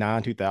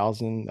 99,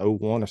 2000,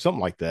 01 or something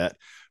like that.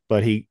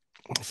 But he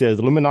says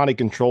Illuminati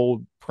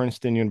controlled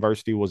Princeton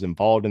University was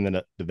involved in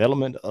the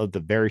development of the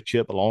very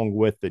chip along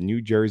with the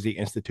New Jersey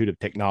Institute of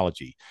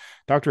Technology.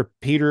 Dr.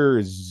 Peter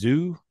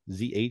Zhou,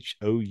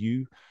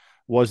 Zhou,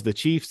 was the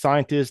chief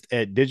scientist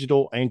at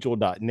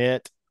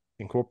DigitalAngel.net,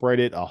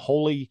 Incorporated, a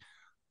wholly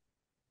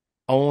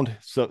owned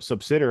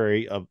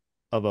subsidiary of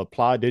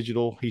Applied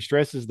Digital. He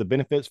stresses the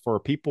benefits for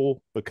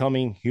people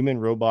becoming human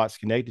robots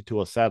connected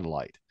to a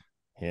satellite,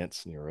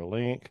 hence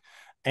Neuralink.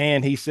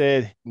 And he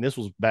said, and this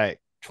was back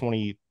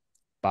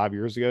 25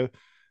 years ago,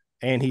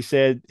 and he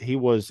said he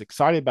was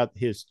excited about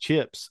his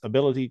chip's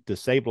ability to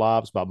save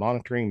lives by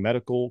monitoring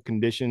medical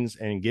conditions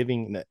and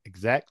giving the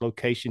exact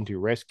location to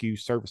rescue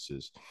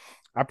services.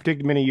 I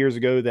predicted many years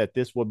ago that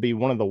this would be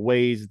one of the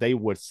ways they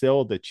would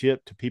sell the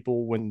chip to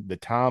people when the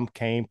time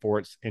came for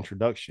its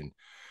introduction.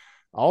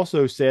 I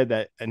also said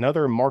that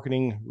another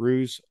marketing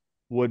ruse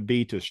would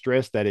be to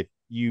stress that if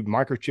you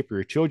microchip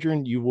your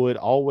children, you would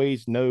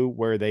always know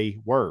where they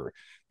were.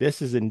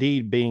 This is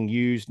indeed being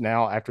used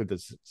now after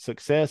the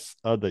success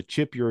of the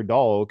Chip Your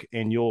Dog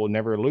and You'll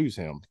Never Lose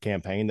Him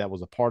campaign that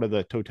was a part of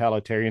the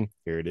totalitarian,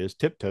 here it is,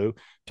 tiptoe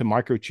to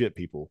microchip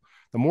people.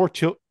 The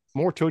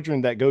more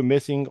children that go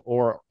missing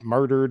or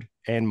murdered,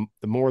 and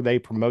the more they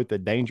promote the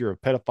danger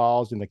of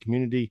pedophiles in the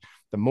community,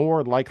 the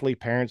more likely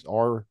parents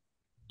are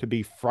to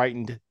be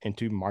frightened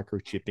into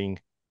microchipping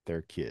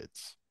their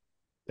kids.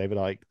 David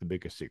Icke, The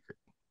Biggest Secret.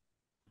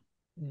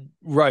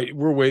 Right,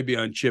 we're way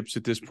beyond chips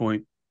at this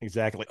point.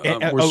 Exactly.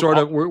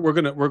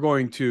 We're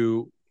going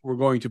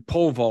to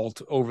pole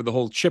vault over the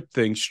whole chip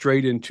thing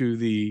straight into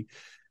the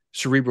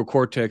cerebral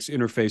cortex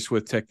interface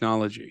with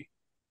technology.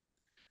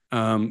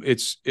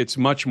 It's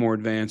much more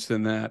advanced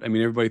than that. I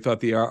mean, everybody thought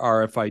the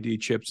RFID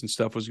chips and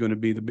stuff was going to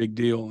be the big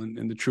deal,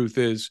 and the truth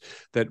is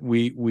that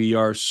we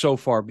are so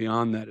far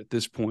beyond that at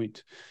this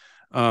point.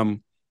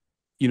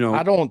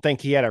 I don't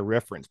think he had a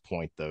reference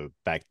point though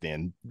back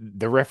then.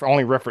 The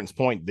only reference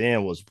point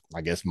then was, I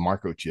guess,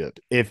 microchip.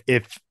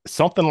 If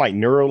something like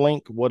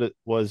Neuralink, what it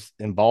was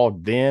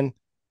involved then,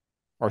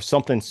 or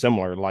something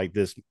similar like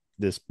this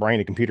brain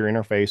to computer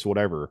interface,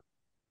 whatever,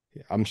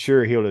 I'm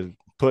sure he would have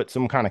put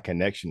some kind of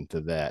connection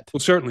to that.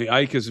 Well, certainly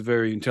Ike is a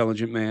very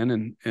intelligent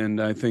man,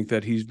 and I think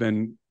that he's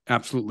been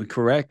absolutely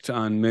correct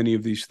on many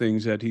of these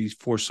things that he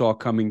foresaw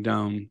coming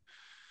down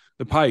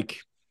the pike.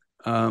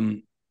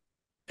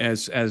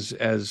 As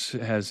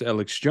has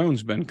Alex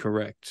Jones been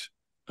correct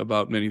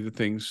about many of the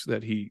things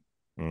that he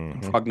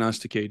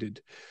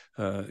prognosticated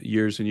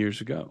years and years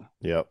ago.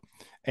 Yep.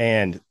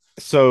 And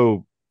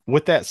so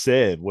with that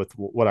said, with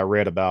what I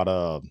read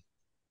about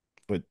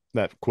with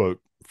that quote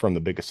from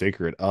The Biggest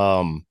Secret,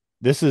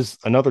 this is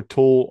another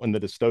tool in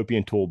the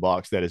dystopian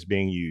toolbox that is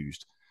being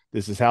used.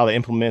 This is how they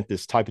implement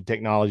this type of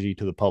technology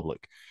to the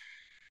public.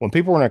 When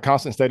people are in a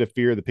constant state of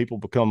fear, the people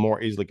become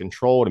more easily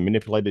controlled and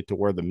manipulated to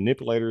where the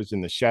manipulators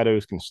in the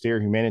shadows can steer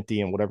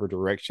humanity in whatever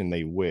direction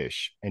they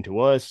wish. And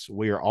to us,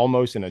 we are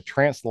almost in a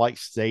trance-like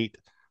state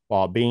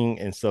while being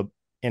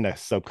in a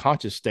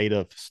subconscious state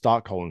of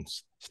Stockholm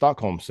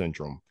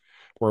syndrome,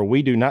 where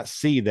we do not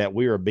see that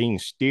we are being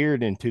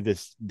steered into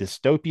this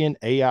dystopian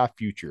AI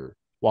future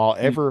while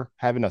ever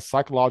having a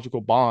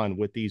psychological bond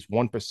with these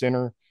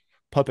 1%er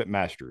puppet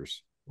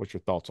masters. What's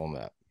your thoughts on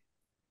that?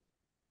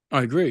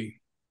 I agree.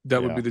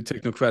 That would be the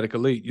technocratic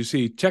elite. You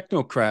see,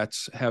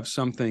 technocrats have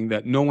something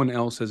that no one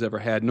else has ever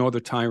had, no other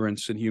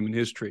tyrants in human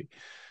history.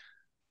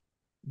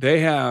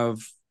 They have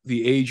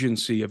the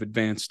agency of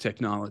advanced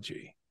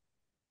technology,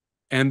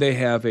 and they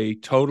have a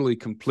totally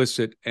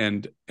complicit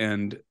and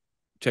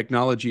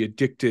technology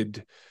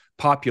addicted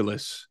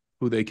populace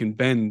who they can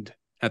bend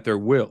at their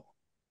will.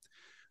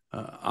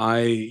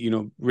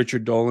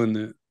 Richard Dolan,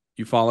 the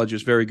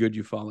ufologist, very good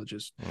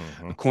ufologist,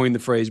 coined the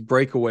phrase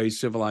breakaway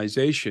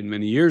civilization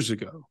many years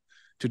ago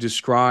to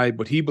describe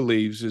what he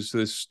believes is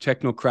this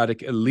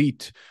technocratic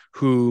elite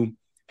who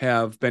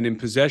have been in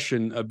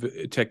possession of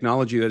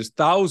technology that is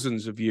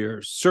thousands of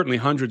years, certainly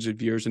hundreds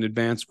of years in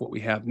advance of what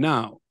we have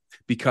now,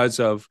 because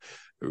of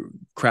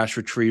crash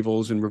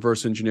retrievals and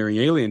reverse engineering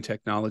alien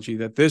technology,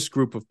 that this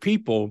group of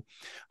people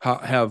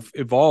have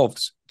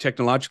evolved,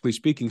 technologically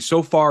speaking,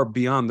 so far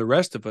beyond the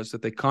rest of us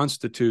that they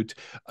constitute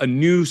a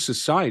new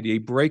society, a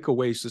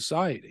breakaway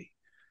society.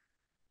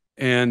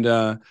 And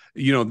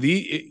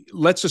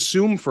let's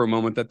assume for a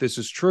moment that this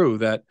is true,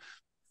 that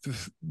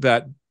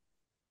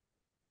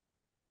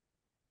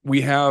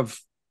we have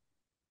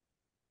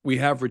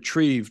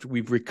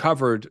we've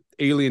recovered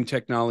alien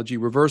technology,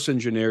 reverse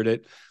engineered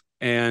it,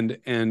 and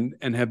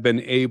have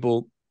been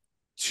able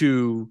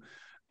to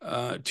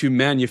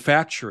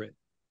manufacture it,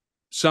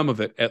 some of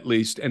it at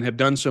least, and have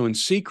done so in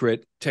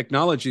secret,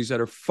 technologies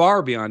that are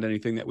far beyond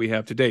anything that we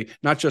have today,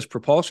 not just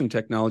propulsion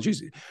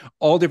technologies,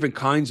 all different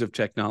kinds of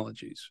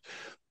technologies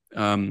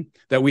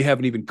that we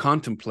haven't even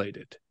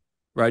contemplated,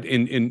 right,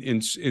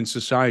 in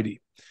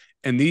society.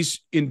 And these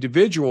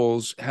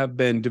individuals have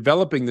been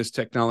developing this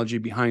technology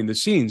behind the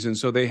scenes, and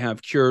so they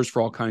have cures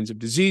for all kinds of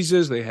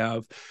diseases. They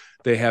have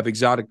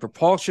exotic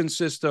propulsion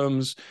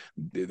systems.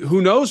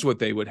 Who knows what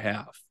they would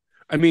have?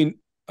 I mean,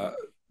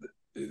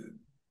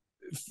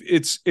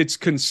 it's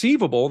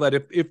conceivable that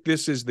if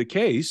this is the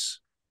case,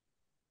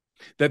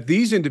 that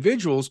these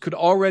individuals could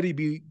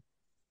already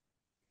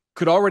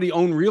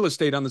own real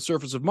estate on the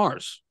surface of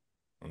Mars.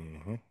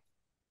 Mm-hmm.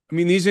 I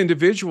mean, these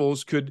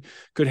individuals could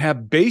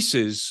have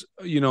bases,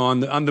 on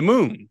the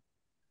moon.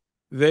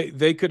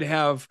 They could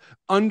have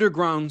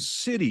underground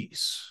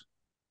cities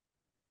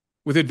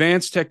with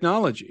advanced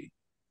technology.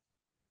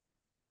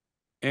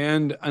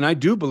 And I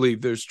do believe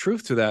there's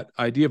truth to that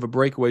idea of a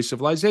breakaway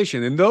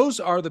civilization. And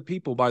those are the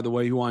people, by the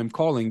way, who I'm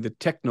calling the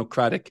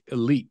technocratic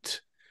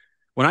elite.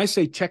 When I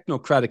say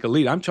technocratic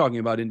elite, I'm talking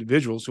about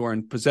individuals who are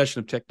in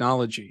possession of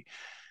technology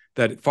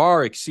that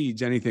far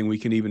exceeds anything we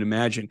can even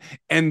imagine.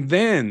 And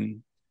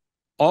then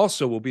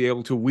also will be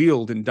able to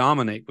wield and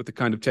dominate with the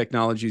kind of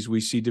technologies we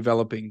see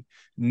developing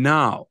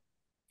now,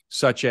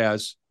 such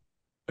as,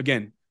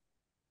 again,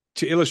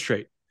 to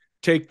illustrate,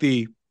 take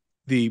the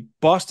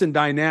Boston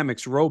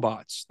Dynamics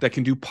robots that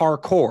can do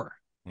parkour,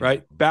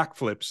 right? Mm-hmm.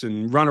 Backflips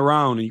and run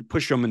around, and you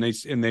push them, and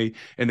they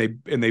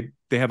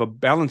have a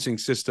balancing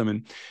system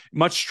and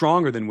much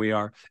stronger than we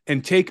are.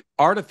 And take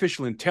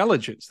artificial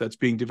intelligence that's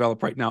being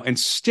developed right now and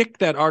stick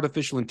that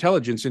artificial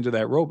intelligence into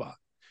that robot.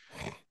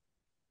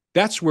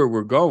 That's where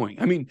we're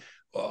going. I mean,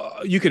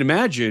 you can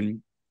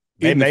imagine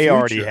They in the may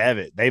already future, have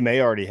it. They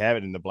may already have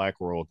it in the black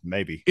world.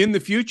 Maybe.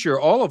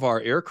 all of our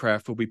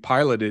aircraft will be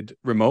piloted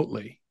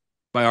remotely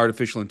by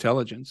artificial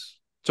intelligence.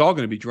 It's all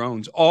going to be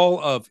drones. All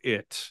of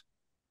it.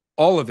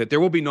 There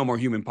will be no more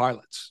human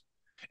pilots,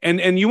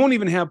 and you won't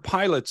even have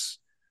pilots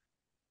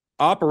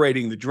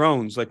operating the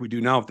drones like we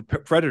do now with the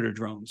Predator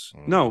drones.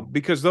 No, Mm-hmm.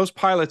 because those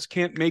pilots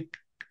can't make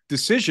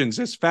decisions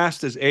as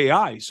fast as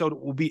AI. So it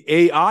will be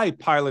AI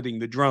piloting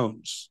the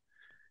drones.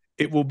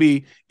 It will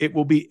be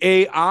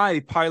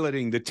AI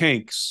piloting the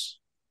tanks.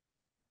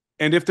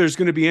 And if there's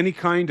going to be any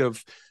kind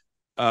of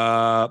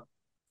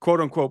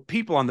quote unquote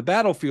people on the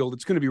battlefield,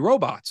 it's going to be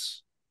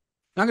robots,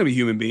 not going to be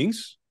human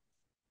beings.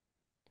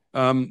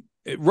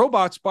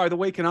 Robots, by the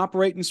way, can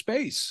operate in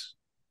space.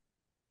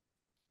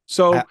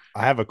 So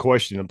I have a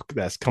question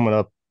that's coming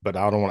up, but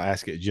I don't want to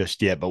ask it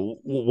just yet. But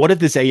what if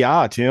this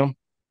AI, Tim?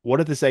 What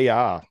if this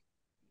AI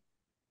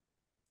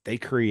they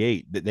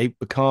create that they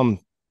become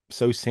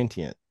so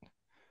sentient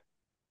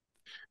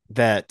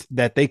that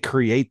they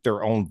create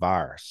their own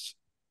virus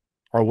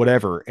or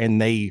whatever,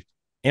 and they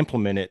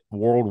implement it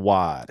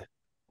worldwide?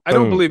 I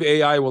don't Boom. believe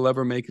AI will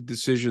ever make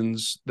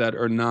decisions that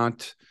are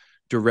not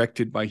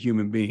directed by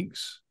human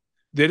beings.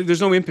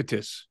 There's no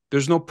impetus.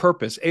 There's no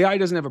purpose. AI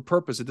doesn't have a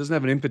purpose. It doesn't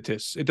have an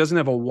impetus. It doesn't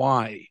have a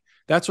why.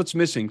 That's what's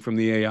missing from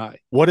the AI.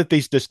 What if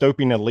these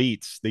dystopian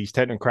elites, these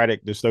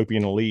technocratic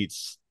dystopian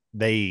elites,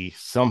 they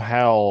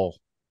somehow,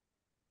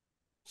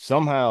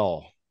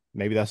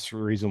 maybe that's the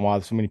reason why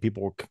so many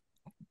people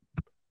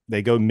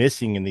they go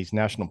missing in these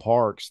national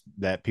parks,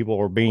 that people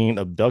are being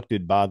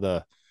abducted by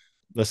the,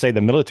 let's say,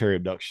 the military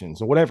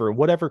abductions or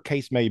whatever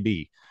case may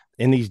be,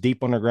 in these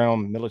deep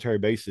underground military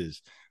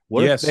bases.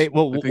 What if Yes, they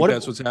well I think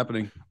that's what's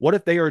happening. what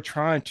if they are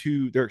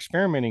they're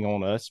experimenting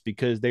on us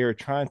because they are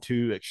trying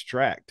to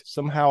extract,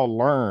 somehow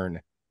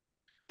learn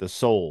the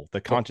soul,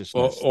 the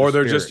consciousness, the Or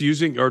they're just spirit,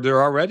 using, or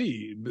they're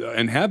already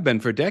and have been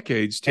for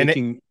decades and it,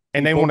 taking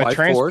and they people want to by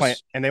transplant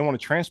force. and they want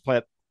to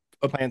transplant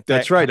plant that.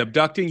 That's right,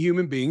 abducting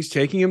human beings,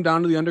 taking them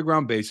down to the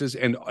underground bases,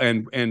 and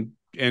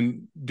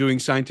doing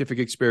scientific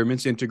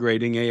experiments,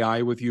 integrating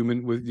AI with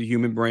the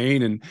human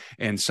brain,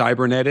 and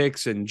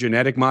cybernetics and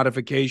genetic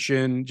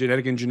modification,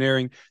 genetic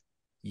engineering.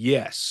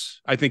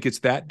 Yes, I think it's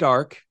that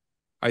dark.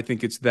 I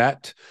think it's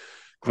that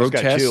I just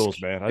got grotesque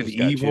chills, man. I and just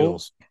got evil.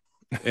 chills.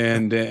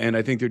 And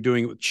I think they're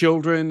doing it with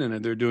children,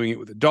 and they're doing it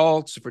with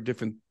adults for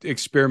different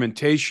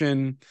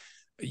experimentation.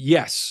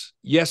 Yes,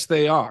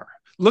 they are.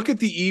 Look at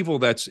the evil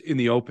that's in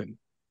the open.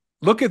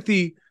 Look at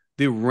the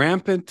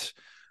rampant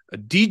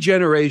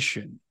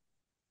degeneration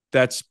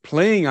that's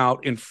playing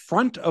out in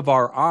front of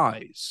our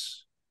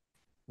eyes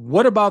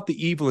What about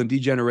the evil and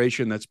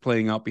degeneration that's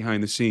playing out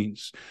behind the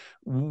scenes?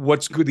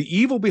 What's good? The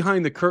evil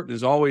behind the curtain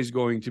is always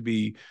going to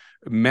be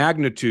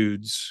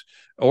magnitudes,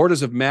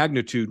 orders of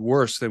magnitude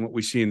worse than what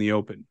we see in the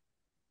open.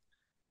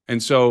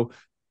 And so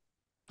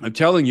I'm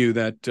telling you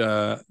that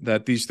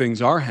that these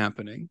things are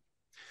happening,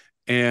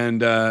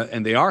 and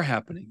they are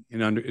happening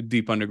in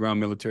deep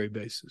underground military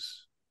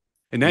bases.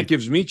 And that It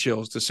gives me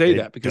chills to say it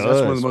that, because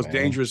that's one of the does, most man.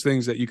 dangerous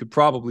things that you could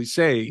probably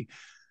say.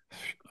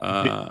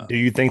 Do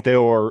you think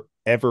they'll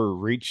ever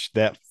reach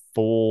that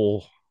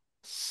full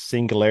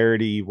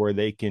singularity where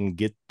they can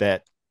get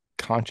that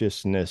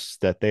consciousness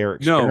that they are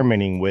No,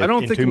 experimenting I with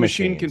don't think into a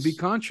machine can be machines?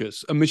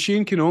 conscious. A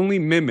machine can only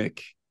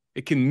mimic.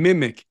 It can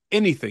mimic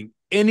anything,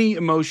 any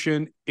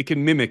emotion. It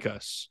can mimic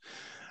us.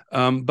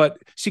 But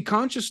see,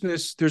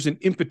 consciousness, there's an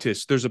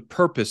impetus, there's a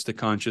purpose to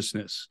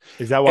consciousness.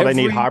 Is that why they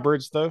need Every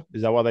hybrids, though?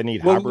 Is that why they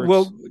need well,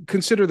 hybrids?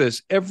 consider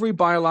this: every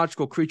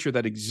biological creature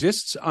that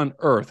exists on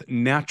Earth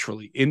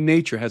naturally in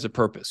nature has a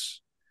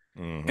purpose,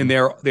 and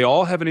Hmm. they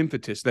all have an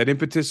impetus. That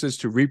impetus is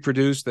to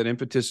reproduce. That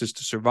impetus is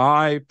to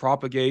survive,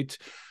 propagate.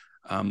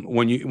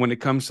 When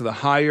it comes to the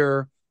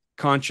higher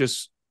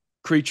conscious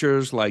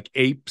creatures like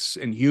apes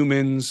and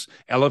humans,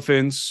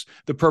 elephants,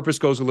 the purpose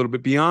goes a little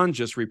bit beyond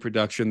just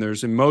reproduction.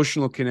 There's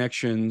emotional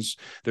connections,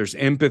 there's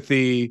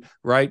empathy,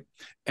 right?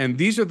 And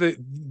this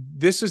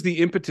is the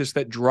impetus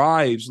that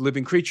drives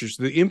living creatures,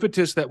 the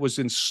impetus that was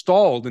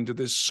installed into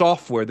this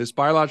software, this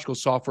biological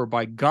software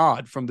by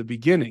God from the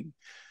beginning,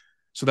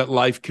 so that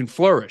life can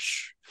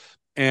flourish.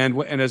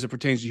 And as it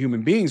pertains to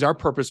human beings, our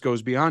purpose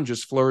goes beyond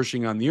just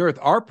flourishing on the earth.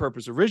 Our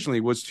purpose originally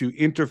was to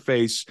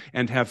interface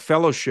and have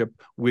fellowship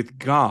with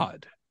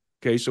God.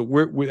 Okay, so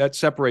that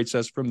separates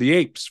us from the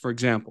apes, for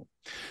example.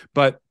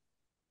 But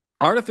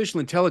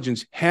artificial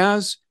intelligence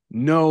has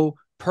no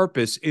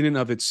purpose in and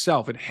of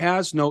itself. It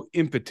has no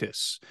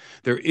impetus.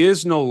 There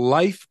is no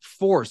life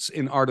force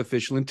in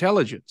artificial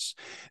intelligence.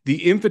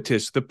 The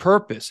impetus, the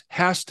purpose,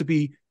 has to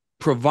be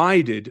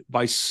provided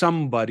by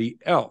somebody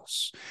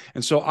else.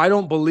 And so I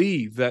don't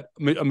believe that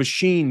a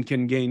machine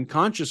can gain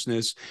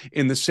consciousness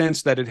in the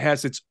sense that it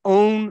has its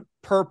own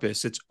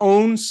purpose, its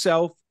own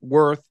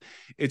self-worth,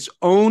 its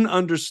own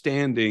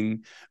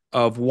understanding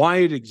of why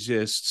it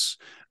exists.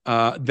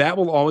 That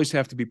will always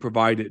have to be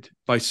provided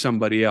by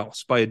somebody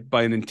else, by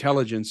an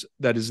intelligence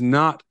that is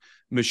not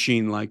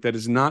machine-like, that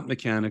is not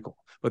mechanical,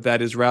 but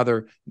that is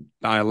rather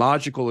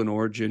biological in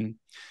origin,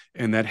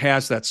 and that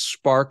has that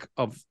spark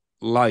of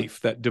life,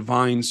 that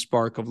divine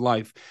spark of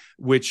life,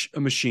 which a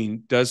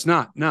machine does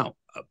not. Now,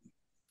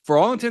 for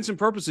all intents and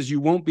purposes, you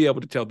won't be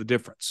able to tell the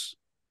difference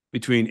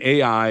between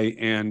AI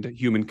and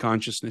human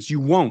consciousness. You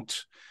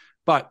won't.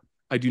 But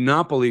I do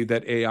not believe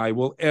that AI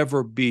will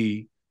ever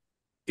be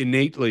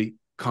innately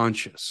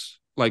conscious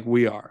like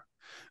we are.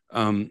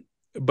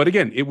 But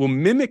again, it will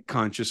mimic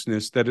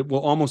consciousness that it will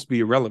almost be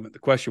irrelevant. The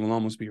question will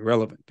almost be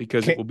irrelevant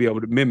because it Can will be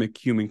able to mimic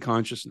human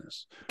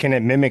consciousness. can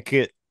it mimic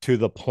it to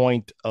the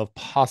point of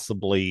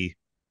possibly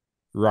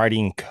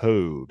writing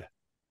code,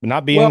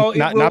 not being Well, it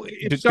not will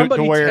if to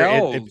somebody where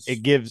it tells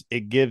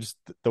gives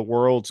the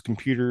world's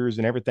computers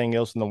and everything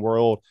else in the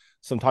world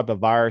some type of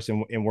virus,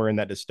 and we're in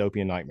that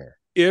dystopian nightmare.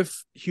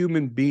 if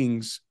human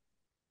beings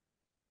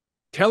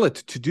tell it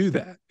to do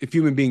that, if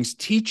human beings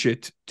teach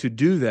it to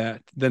do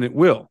that, then it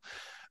will.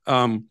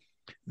 Um,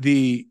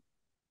 the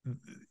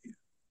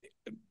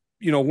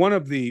one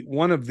of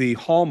the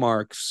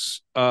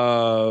hallmarks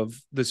of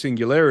the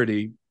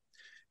singularity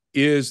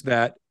is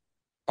that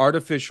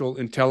artificial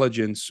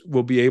intelligence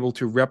will be able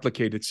to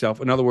replicate itself.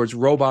 In other words,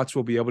 robots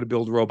will be able to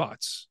build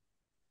robots,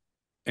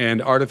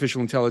 and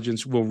artificial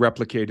intelligence will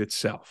replicate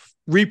itself,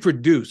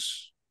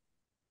 reproduce.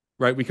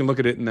 Right? We can look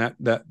at it in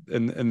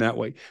that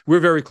way. We're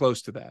very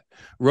close to that.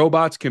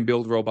 Robots can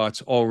build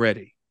robots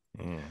already,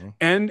 Mm-hmm.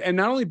 and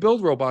not only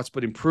build robots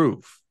but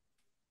improve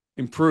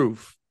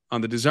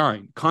on the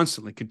design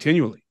constantly,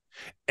 continually.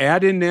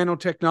 Add in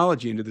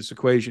nanotechnology into this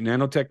equation.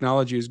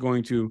 Nanotechnology is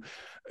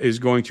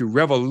going to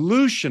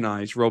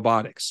revolutionize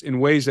robotics in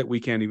ways that we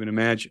can't even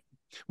imagine.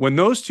 When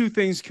those two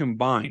things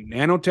combine,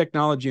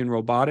 nanotechnology and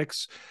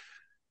robotics,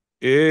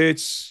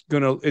 it's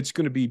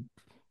gonna be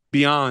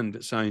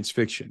beyond science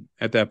fiction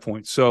at that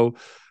point. So,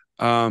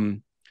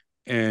 um,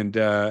 and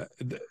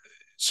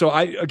so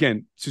I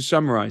again to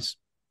summarize,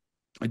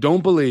 I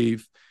don't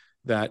believe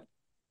that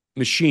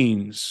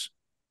machines,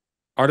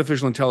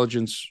 artificial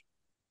intelligence,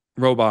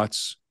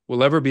 robots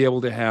will ever be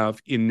able to have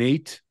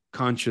innate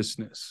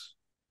consciousness.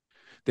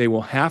 They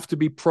will have to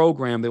be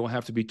programmed. They will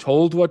have to be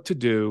told what to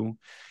do,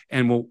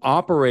 and will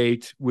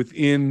operate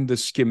within the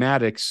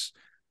schematics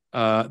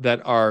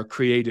that are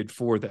created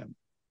for them.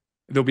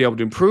 They'll be able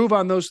to improve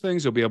on those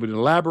things. They'll be able to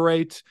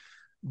elaborate,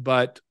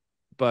 but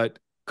but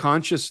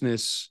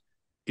consciousness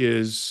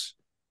is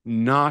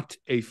not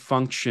a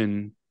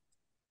function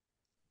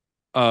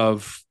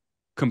of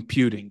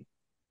computing,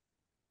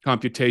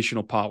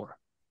 computational power.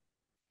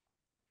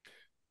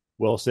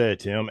 Well said,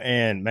 Tim.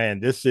 And man,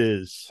 this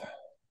is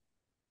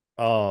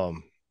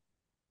um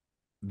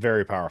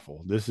very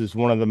powerful. This is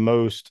one of the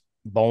most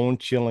bone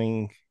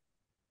chilling,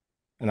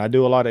 and I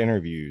do a lot of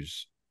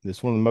interviews. This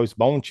is one of the most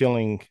bone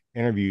chilling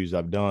interviews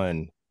I've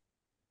done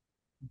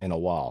in a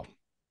while.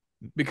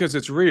 because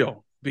it's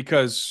real,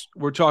 because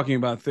we're talking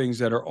about things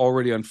that are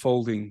already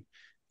unfolding,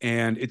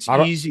 and it's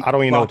easy I to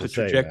don't even know what plot to the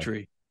say, man.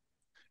 trajectory.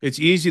 It's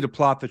easy to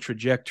plot the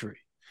trajectory.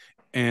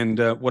 And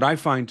what I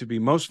find to be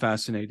most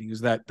fascinating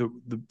is that the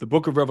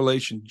book of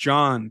Revelation,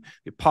 John,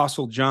 the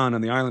Apostle John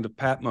on the island of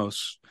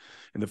Patmos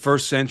in the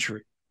first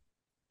century,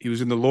 he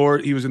was in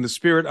the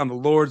Spirit on the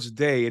Lord's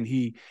day, and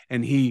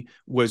he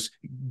was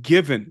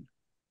given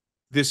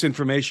this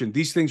information.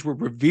 These things were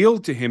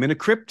revealed to him in a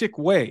cryptic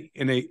way,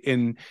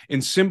 in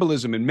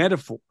symbolism and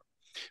metaphor,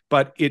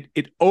 but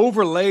it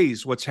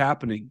overlays what's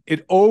happening.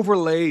 It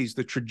overlays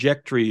the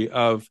trajectory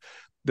of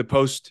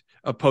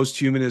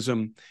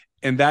posthumanism,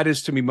 and that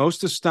is to me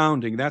most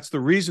astounding. That's the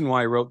reason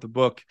why I wrote the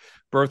book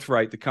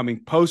Birthright: The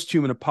Coming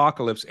Post-Human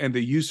Apocalypse and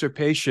the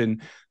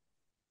Usurpation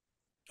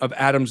of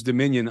Adam's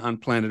Dominion on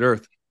Planet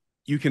Earth.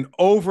 You can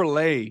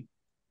overlay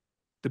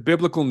the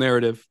biblical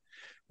narrative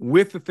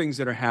with the things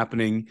that are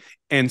happening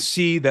and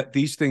see that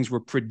these things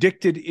were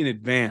predicted in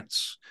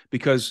advance,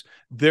 because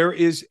there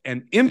is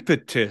an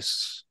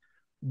impetus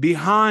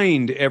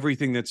behind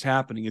everything that's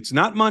happening. It's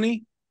not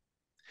money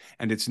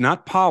and it's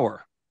not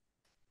power.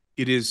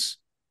 It is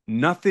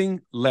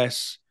nothing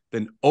less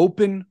than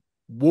open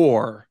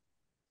war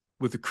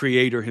with the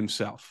Creator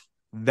himself.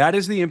 That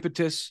is the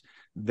impetus.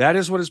 That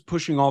is what is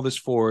pushing all this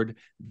forward.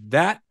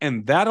 That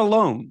and that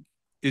alone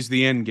is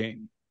the end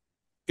game.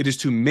 It is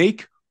to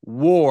make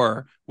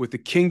war with the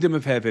kingdom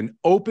of heaven,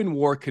 open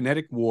war,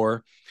 kinetic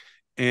war,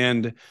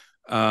 and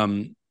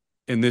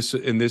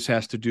this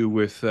has to do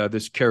with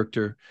this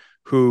character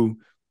who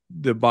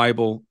the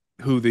Bible,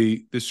 who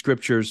the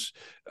scriptures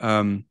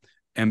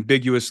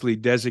ambiguously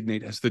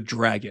designate as the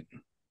dragon,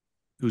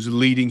 who's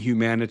leading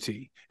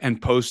humanity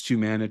and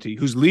post-humanity,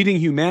 who's leading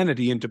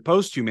humanity into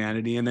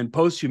post-humanity and then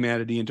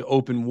post-humanity into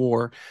open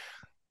war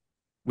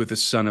with the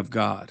Son of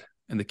God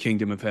and the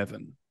kingdom of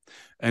heaven.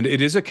 And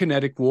it is a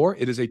kinetic war.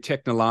 It is a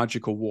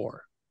technological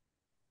war.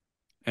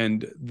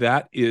 And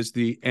that is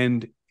the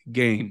end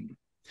game.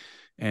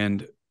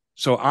 And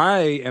so I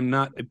am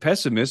not a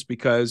pessimist,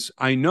 because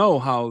I know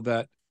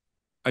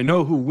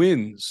who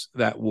wins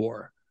that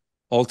war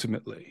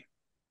ultimately.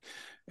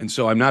 And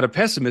so I'm not a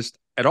pessimist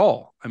at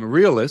all. I'm a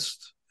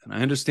realist, and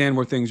I understand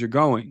where things are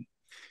going.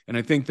 And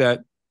I think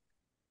that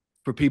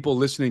for people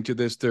listening to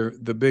this,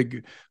 the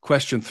big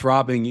question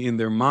throbbing in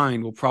their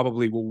mind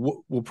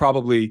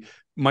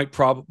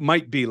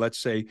might be, let's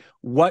say,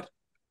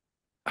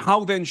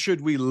 how then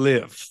should we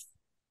live?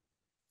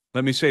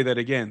 Let me say that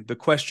again. The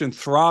question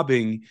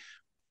throbbing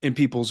in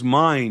people's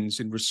minds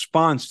in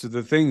response to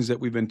the things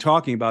that we've been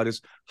talking about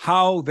is,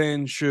 how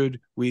then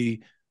should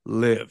we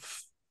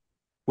live?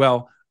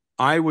 Well,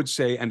 I would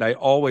say, and I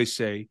always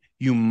say,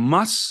 you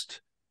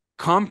must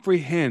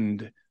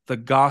comprehend the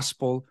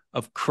gospel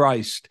of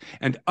Christ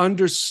and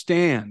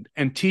understand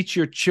and teach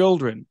your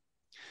children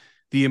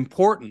the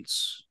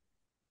importance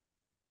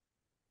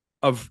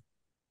of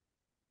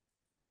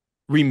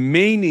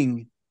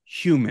remaining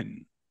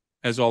human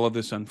as all of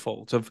this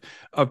unfolds, of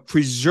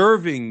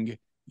preserving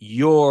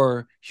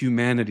your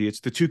humanity.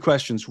 It's the two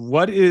questions.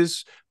 What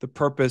is the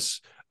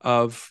purpose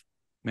of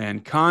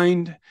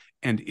mankind,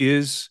 and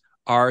is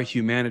our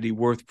humanity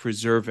worth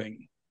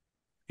preserving?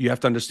 You have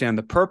to understand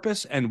the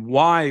purpose and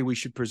why we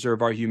should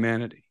preserve our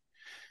humanity.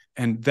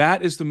 And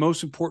that is the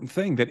most important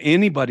thing that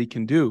anybody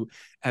can do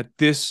at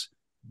this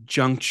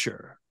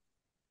juncture.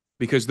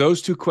 Because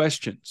those two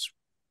questions,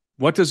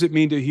 what does it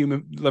mean to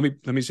human? Let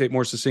me say it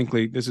more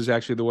succinctly. This is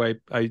actually the way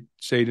I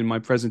say it in my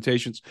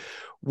presentations.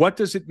 What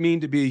does it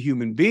mean to be a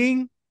human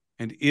being?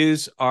 And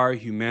is our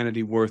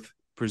humanity worth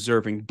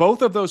preserving?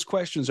 Both of those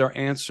questions are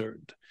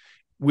answered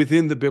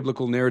within the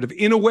biblical narrative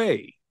in a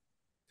way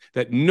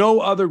that no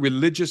other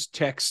religious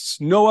texts,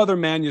 no other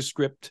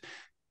manuscript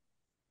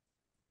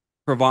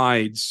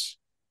provides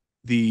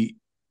the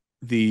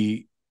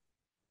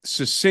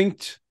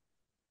succinct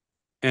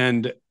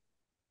and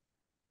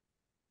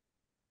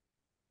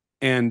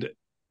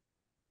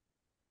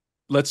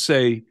let's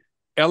say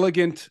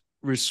elegant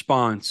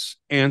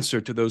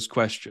answer to those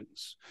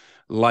questions,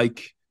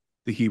 like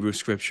the Hebrew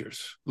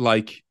scriptures,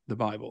 like the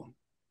Bible.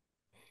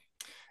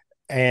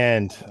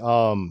 And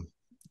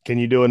can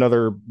you do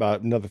another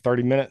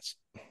 30 minutes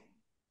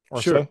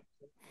or Sure.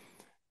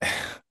 so?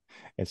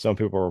 And some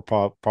people are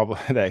probably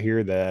that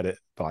hear that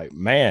like,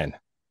 man,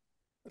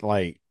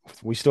 like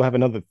we still have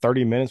another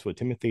 30 minutes with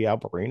Timothy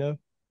Alberino.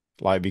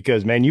 Like,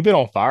 because man, you've been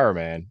on fire,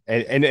 man.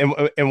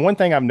 And one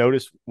thing I've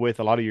noticed with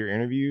a lot of your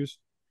interviews,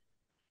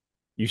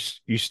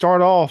 you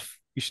start off,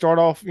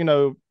 kind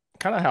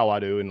of how I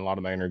do in a lot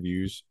of my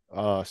interviews.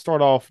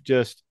 Start off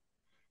just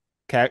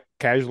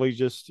casually,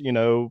 just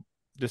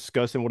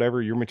discussing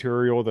whatever your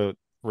material, the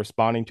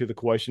responding to the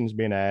questions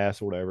being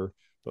asked, or whatever.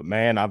 But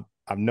man, I've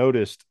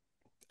noticed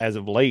as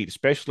of late,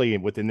 especially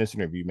within this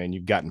interview, man,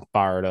 you've gotten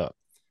fired up.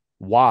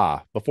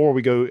 Why? Before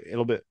we go a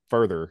little bit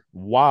further,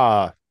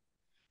 why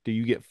do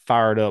you get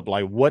fired up?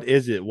 Like, what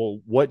is it? Well,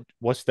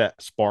 what's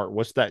that spark?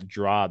 What's that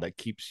drive that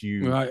keeps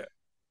you? Well,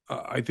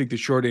 I think the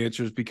short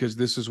answer is because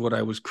this is what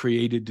I was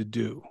created to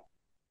do,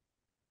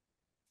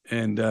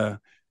 and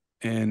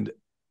and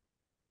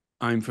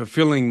I'm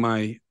fulfilling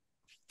my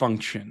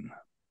function,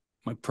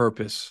 my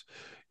purpose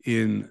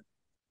in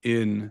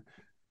in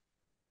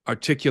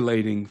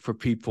articulating for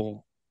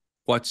people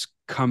what's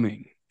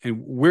coming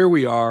and where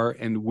we are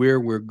and where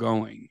we're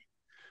going.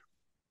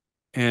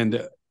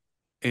 And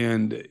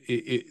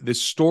the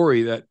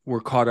story that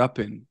we're caught up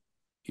in,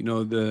 you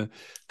know,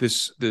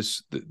 it's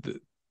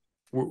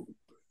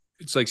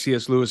like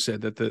C.S. Lewis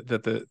said that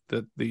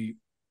the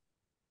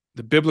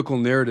biblical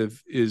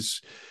narrative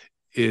is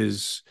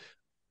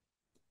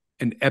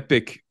an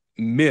epic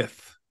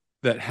myth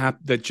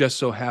that just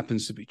so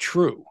happens to be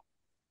true.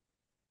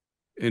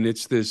 And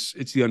it's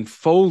the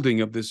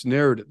unfolding of this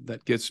narrative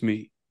that gets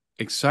me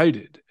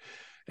excited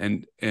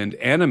and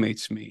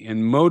animates me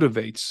and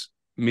motivates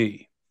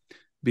me,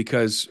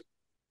 because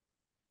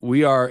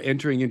we are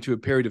entering into a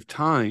period of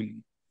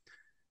time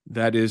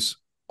that is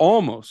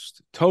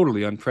almost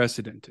totally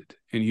unprecedented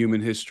in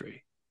human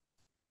history.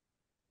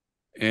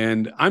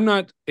 And I'm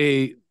not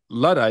a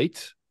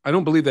Luddite. I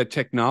don't believe that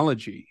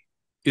technology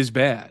is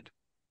bad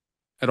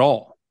at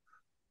all.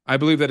 I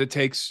believe that it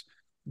takes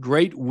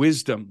great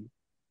wisdom.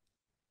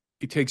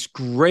 It takes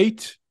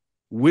great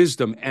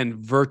wisdom and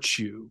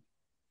virtue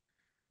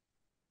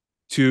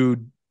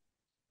to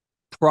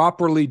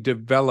properly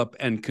develop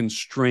and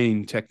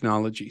constrain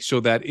technology so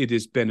that it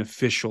is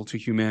beneficial to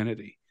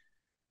humanity.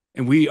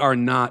 And we are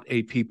not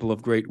a people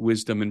of great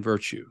wisdom and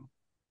virtue.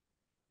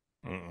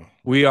 Mm.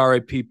 We are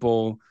a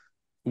people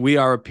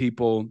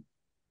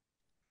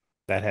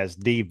That has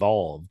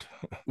devolved.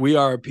 we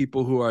are a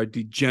people who are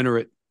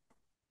degenerate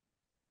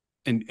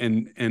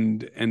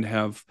and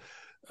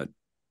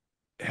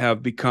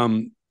have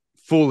become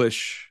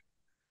foolish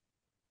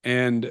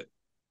and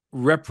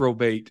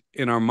reprobate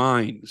in our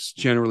minds,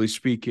 generally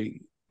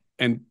speaking.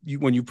 And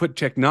when you put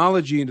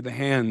technology into the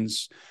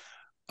hands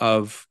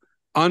of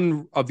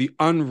the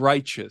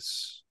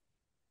unrighteous,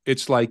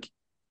 it's like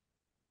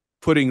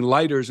putting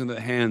lighters in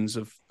the hands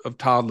of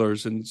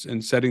toddlers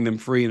and setting them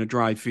free in a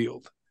dry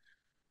field.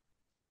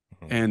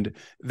 Mm. And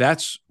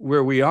that's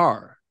where we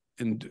are.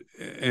 And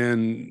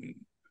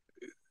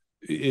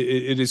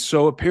it is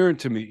so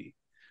apparent to me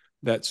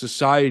that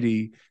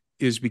society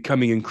is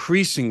becoming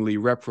increasingly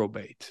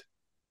reprobate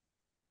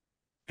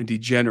and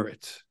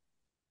degenerate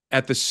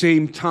at the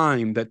same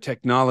time that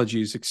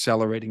technology is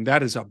accelerating.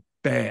 That is a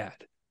bad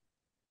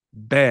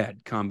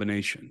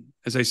combination.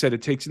 As I said,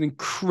 it takes an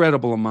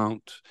incredible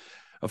amount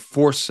of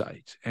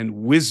foresight and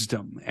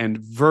wisdom and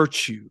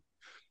virtue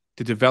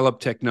to develop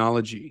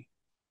technology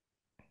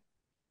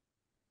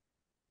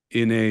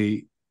in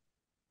a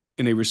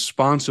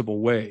responsible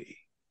way.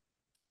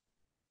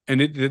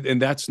 And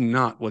that's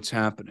not what's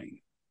happening.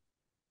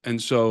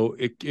 And so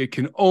it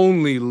can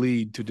only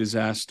lead to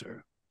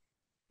disaster.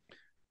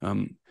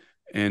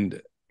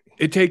 And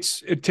it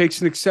takes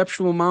an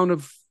exceptional amount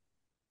of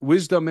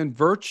wisdom and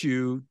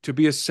virtue to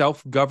be a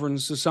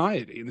self-governed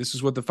society. And this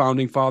is what the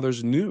founding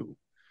fathers knew.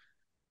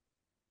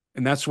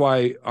 And that's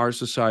why our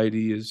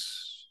society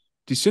is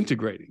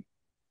disintegrating,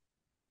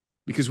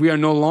 because we are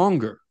no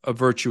longer a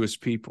virtuous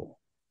people.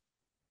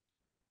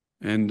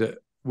 And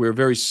we're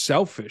very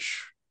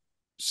selfish,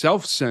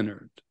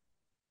 self-centered,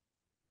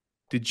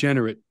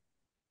 degenerate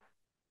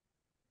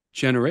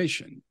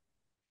generation.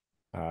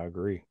 I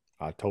agree.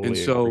 I And totally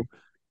so agree.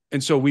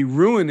 and so we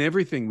ruin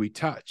everything we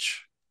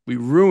touch. We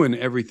ruin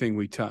everything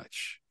we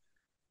touch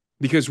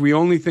because we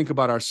only think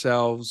about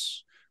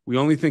ourselves. We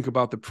only think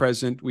about the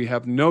present. We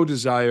have no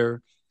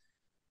desire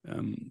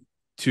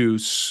to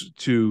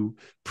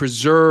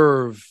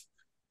preserve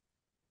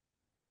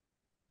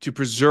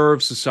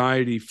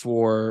society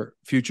for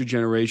future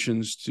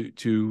generations.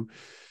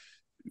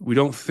 We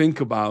don't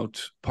think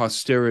about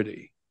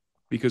posterity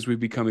because we've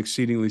become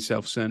exceedingly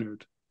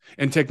self-centered,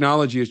 and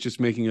technology is just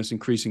making us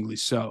increasingly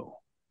so,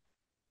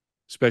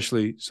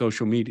 especially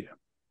social media.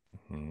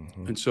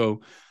 Mm-hmm. And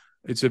so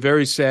it's a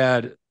very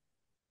sad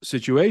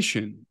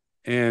situation.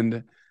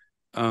 And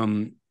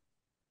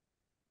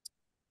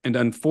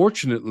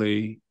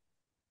unfortunately,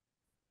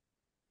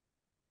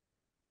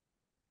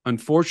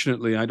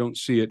 I don't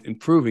see it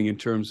improving in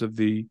terms of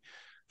the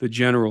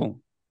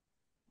general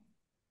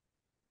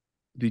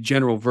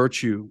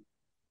virtue,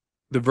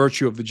 the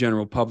virtue of the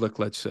general public,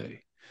 let's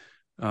say.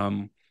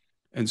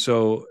 And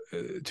so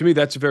to me,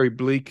 that's a very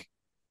bleak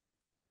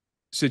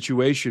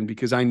situation,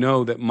 because I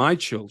know that my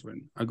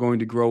children are going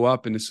to grow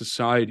up in a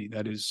society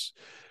that is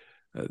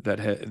that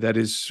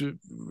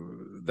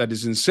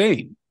is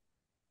insane,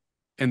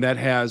 and that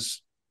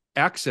has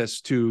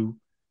access to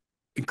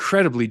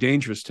incredibly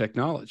dangerous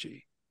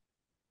technology.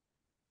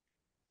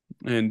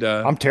 And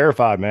I'm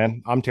terrified,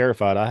 man. I'm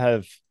terrified. I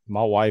have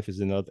my wife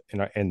is in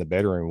the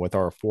bedroom with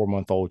our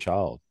 4-month-old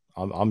child.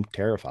 I'm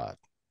terrified.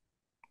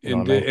 You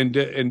know what I mean?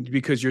 and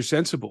because you're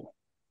sensible.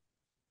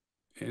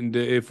 And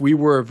if we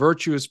were a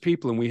virtuous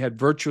people, and we had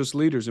virtuous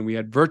leaders, and we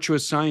had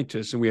virtuous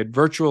scientists, and we had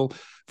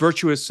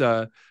virtuous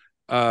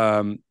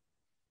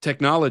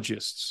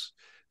technologists,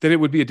 then it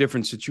would be a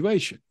different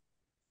situation.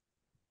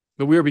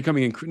 But we are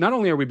becoming, not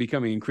only are we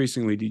becoming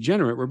increasingly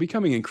degenerate, we're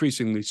becoming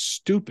increasingly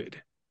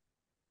stupid.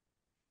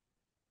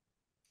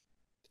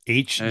 And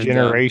Each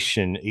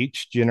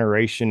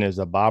generation is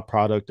a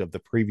byproduct of the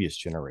previous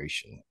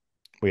generation.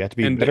 We have to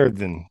be and better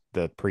than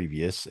the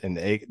previous, and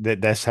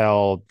that's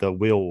how the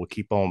wheel will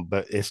keep on.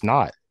 But it's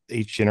not.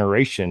 Each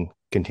generation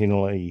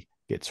continually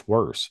gets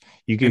worse.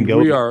 You can and go,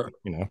 we are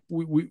you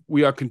know,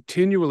 we are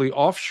continually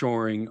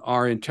offshoring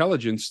our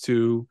intelligence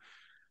to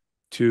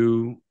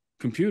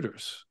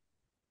computers,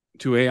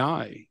 to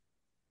AI.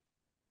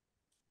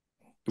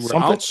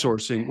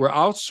 something. We're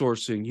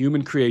outsourcing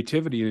human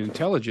creativity and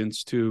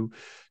intelligence to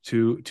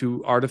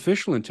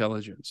artificial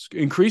intelligence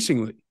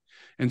increasingly.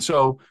 And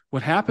so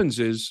what happens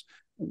is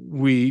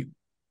we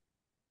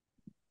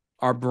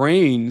our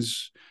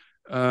brains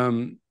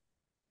um,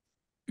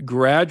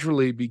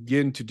 gradually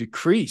begin to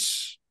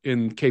decrease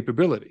in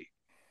capability.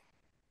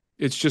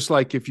 It's just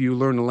like if you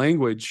learn a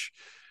language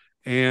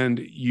and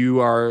you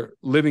are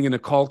living in a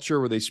culture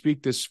where they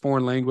speak this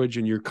foreign language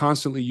and you're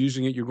constantly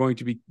using it, you're going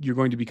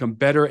to become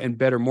better and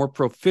better, more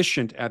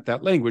proficient at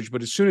that language.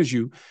 But as soon as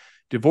you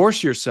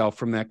divorce yourself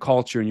from that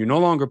culture and you're no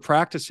longer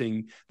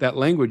practicing that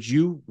language,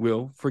 you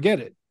will forget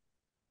it.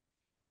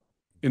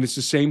 And it's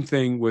the same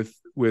thing with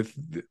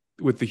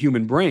the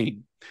human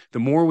brain. The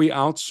more we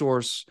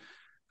outsource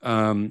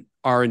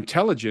our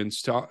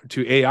intelligence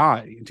to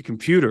AI, to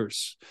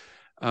computers,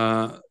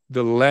 the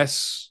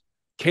less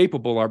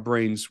capable our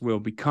brains will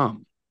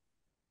become,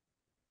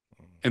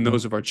 and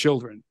those of our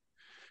children.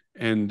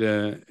 And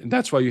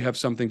that's why you have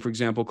something, for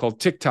example, called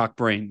TikTok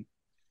brain,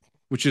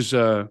 which is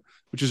a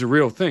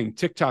real thing.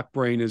 TikTok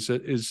brain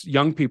is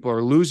young people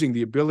are losing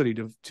the ability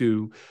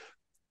to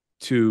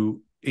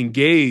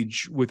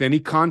engage with any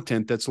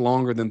content that's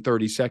longer than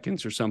 30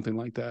 seconds or something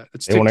like that.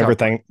 It's They want TikTok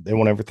brain. everything. They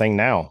want everything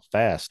now,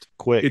 fast,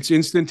 quick. It's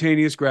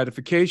instantaneous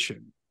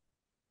gratification.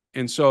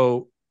 And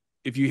so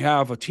if you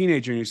have a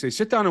teenager and you say,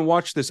 sit down and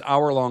watch this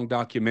hour-long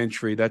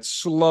documentary that's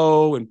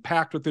slow and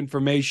packed with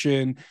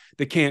information,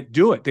 they can't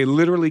do it. They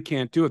literally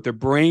can't do it. Their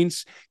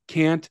brains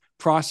can't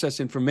process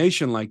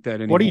information like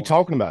that What are you anymore.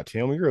 talking about,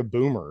 Tim? You're a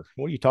boomer.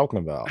 What are you talking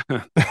about?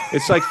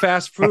 It's like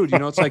fast food,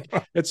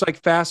 it's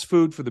like fast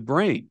food for the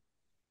brain.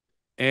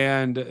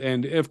 And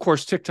of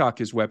course TikTok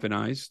is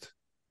weaponized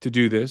to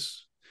do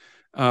this.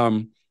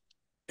 And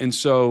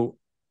so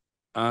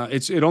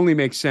it only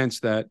makes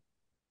sense that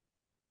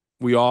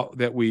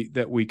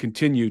we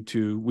continue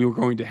to we were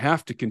going to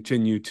have to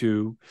continue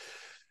to,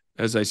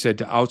 as I said,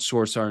 to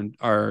outsource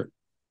our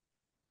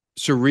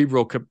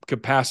cerebral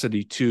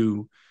capacity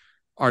to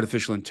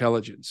artificial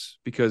intelligence,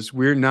 because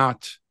we're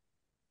not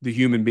the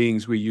human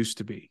beings we used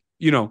to be.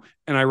 And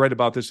I read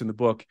about this in the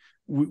book.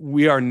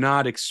 We are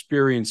not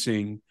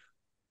experiencing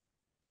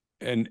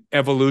an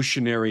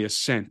evolutionary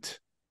ascent,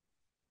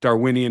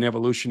 Darwinian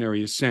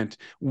evolutionary ascent.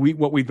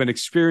 What we've been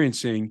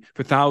experiencing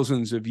for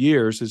thousands of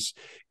years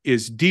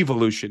is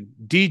devolution,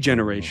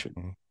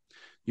 degeneration.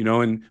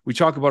 Mm-hmm. And we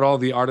talk about all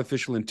the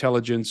artificial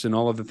intelligence and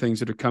all of the things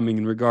that are coming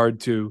in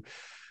regard to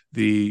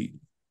the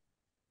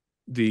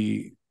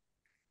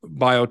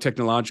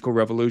biotechnological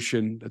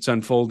revolution that's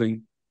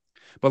unfolding.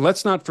 But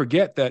let's not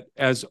forget that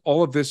as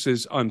all of this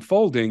is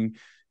unfolding,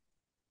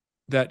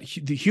 that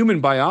the human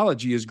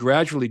biology is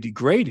gradually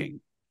degrading.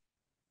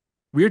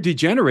 We're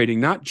degenerating,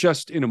 not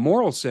just in a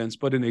moral sense,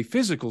 but in a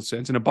physical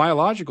sense, in a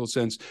biological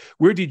sense.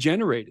 We're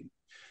degenerating.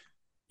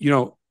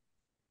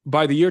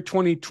 By the year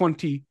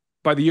 2020,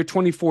 by the year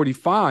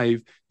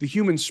 2045, the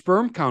human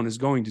sperm count is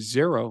going to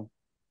zero.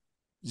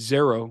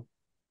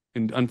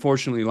 And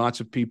unfortunately,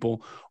 lots of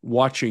people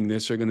watching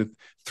this are going to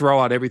throw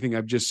out everything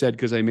I've just said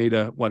because I made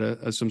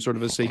some sort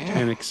of a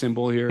satanic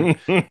symbol here.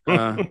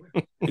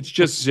 It's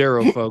just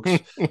zero, folks.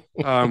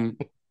 The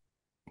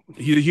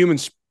human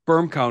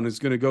sperm count is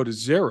going to go to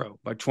zero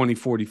by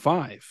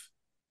 2045.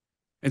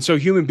 And so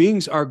human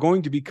beings are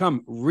going to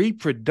become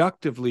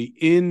reproductively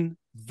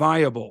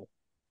inviable.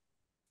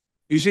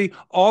 You see,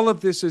 all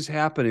of this is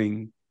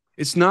happening.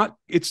 It's not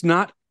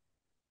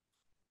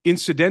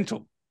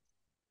incidental.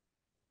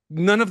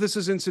 None of this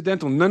is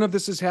incidental. None of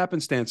this is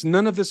happenstance.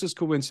 None of this is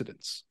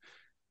coincidence.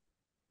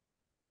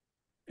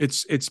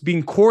 It's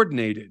being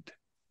coordinated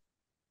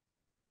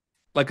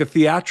like a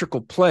theatrical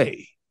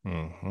play.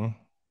 Mm-hmm.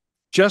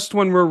 Just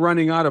when we're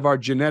running out of our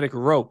genetic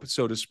rope,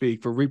 so to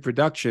speak, for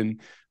reproduction,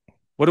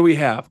 what do we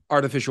have?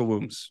 Artificial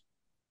wombs.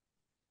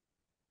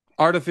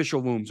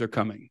 Artificial wombs are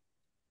coming.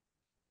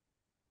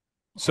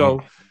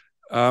 So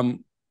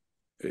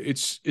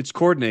it's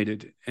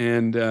coordinated,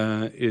 and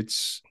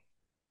it's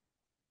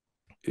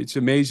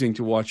amazing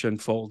to watch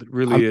unfold. It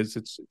really is.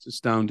 It's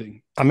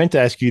astounding. I meant to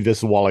ask you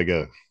this a while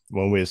ago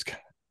when we was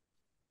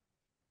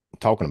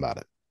talking about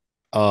it.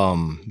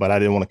 But I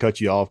didn't want to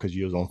cut you off because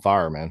you was on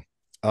fire, man.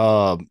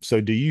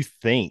 So do you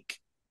think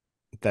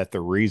that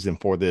the reason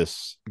for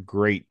this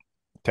great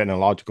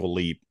technological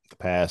leap the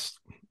past,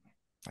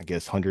 I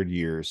guess, 100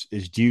 years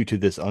is due to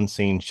this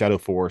unseen shadow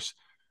force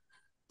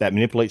that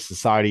manipulates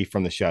society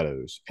from the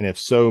shadows? And if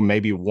so,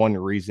 maybe one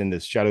reason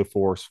this shadow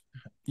force,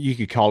 you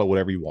could call it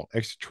whatever you want,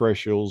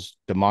 extraterrestrials,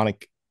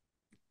 demonic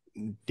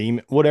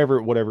demon,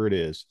 whatever it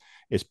is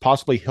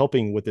possibly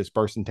helping with this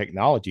burst in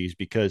technologies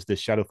because this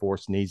shadow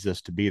force needs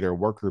us to be their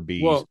worker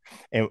bees. Well,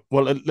 And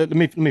well, let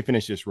me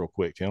finish this real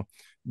quick.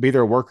 Be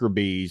their worker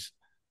bees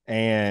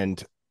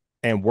and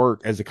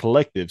work as a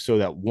collective so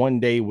that one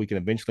day we can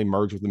eventually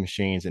merge with the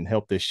machines and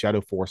help this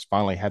shadow force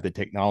finally have the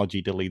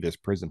technology to leave this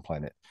prison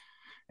planet.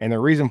 And the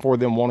reason for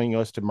them wanting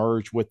us to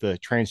merge with the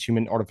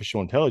transhuman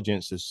artificial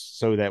intelligence is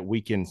so that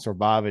we can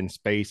survive in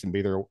space and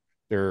be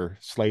their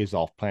slaves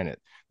off planet.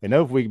 They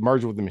know if we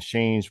merge with the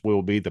machines,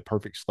 we'll be the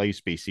perfect slave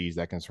species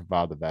that can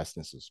survive the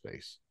vastness of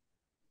space.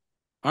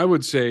 I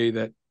would say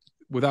that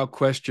without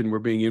question, we're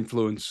being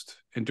influenced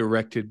and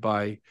directed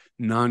by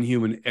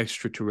non-human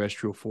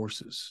extraterrestrial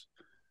forces.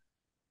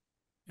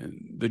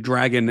 And the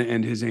dragon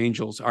and his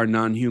angels are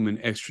non-human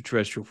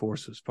extraterrestrial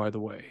forces, by the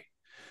way.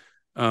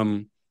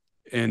 Um,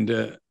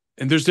 and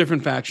there's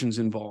different factions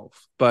involved,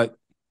 but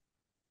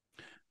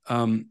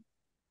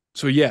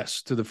so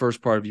yes, to the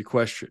first part of your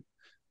question.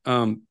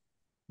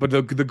 But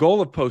the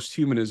goal of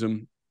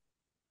posthumanism,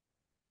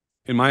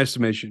 in my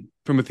estimation,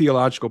 from a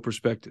theological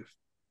perspective,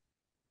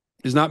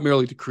 is not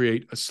merely to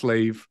create a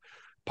slave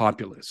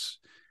populace,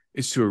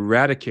 it's to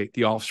eradicate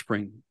the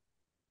offspring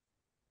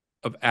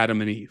of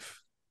Adam and Eve.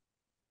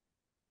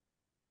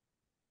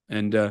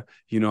 And,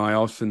 I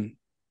often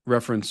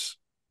reference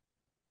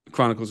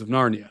Chronicles of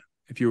Narnia.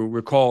 If you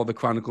recall the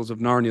Chronicles of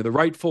Narnia, the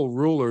rightful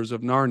rulers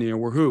of Narnia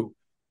were who?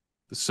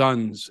 The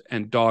sons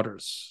and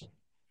daughters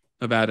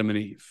of Adam and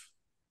Eve.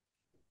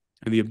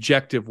 And the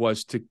objective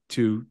was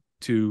to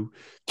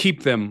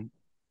keep them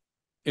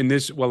in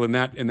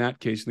that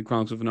case, in the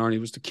Chronicles of Narnia,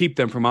 was to keep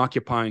them from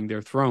occupying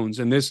their thrones.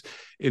 And this,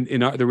 in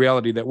the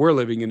reality that we're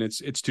living in,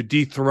 it's to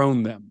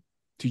dethrone them,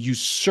 to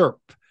usurp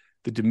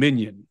the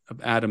dominion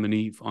of Adam and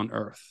Eve on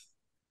earth.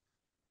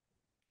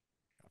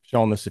 I've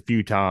shown this a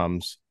few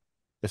times.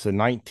 It's a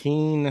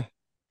 19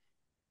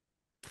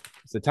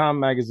 it's a Time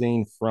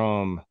magazine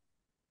from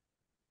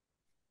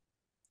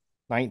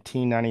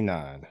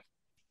 1999.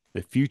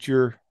 The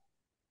future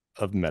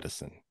of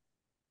medicine.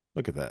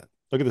 Look at that.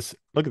 Look at this.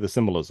 Look at the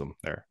symbolism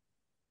there.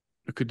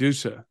 A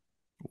Caduceus.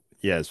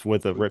 Yes,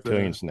 with a With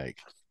reptilian snake.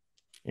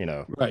 You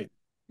know, right,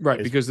 right,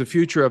 it's because the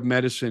future of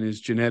medicine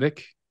is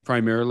genetic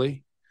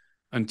primarily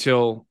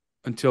until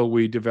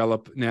we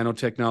develop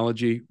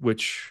nanotechnology,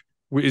 which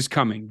is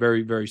coming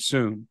very, very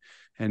soon.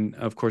 And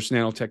of course,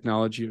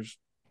 nanotechnology is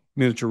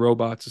miniature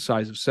robots the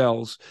size of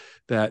cells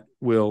that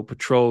will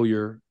patrol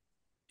your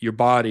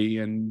body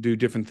and do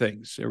different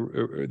things.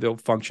 They'll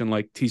function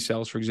like T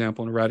cells, for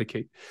example, and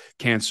eradicate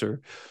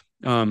cancer.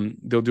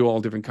 They'll do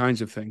all different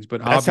kinds of things.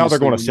 But that's how they're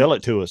obviously, going to sell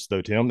it to us,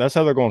 though, Tim. That's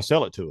how they're going to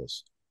sell it to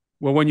us.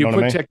 when You you know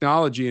what I put mean?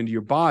 technology into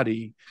your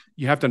body,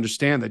 you have to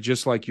understand that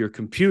just like your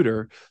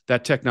computer,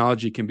 that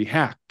technology can be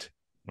hacked,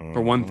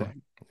 for one Mm-hmm.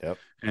 thing. Yep.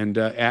 And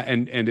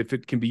if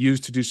it can be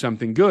used to do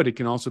something good, it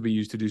can also be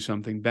used to do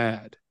something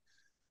bad.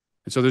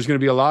 And so there's going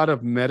to be a lot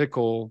of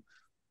medical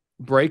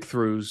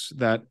breakthroughs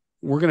that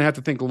we're going to have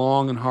to think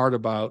long and hard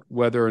about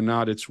whether or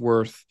not it's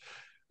worth.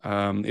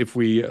 If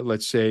we,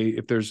 let's say,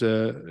 if there's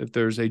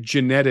a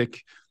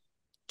genetic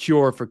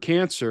cure for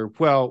cancer,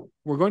 well,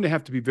 we're going to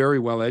have to be very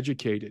well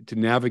educated to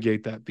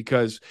navigate that,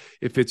 because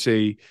if it's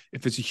a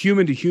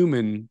human to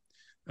human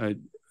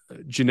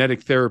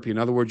genetic therapy, in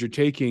other words, you're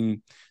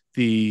taking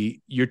the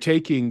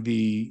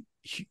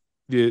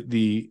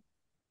the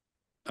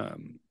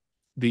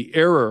the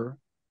error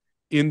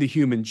in the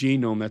human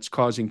genome that's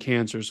causing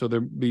cancer. So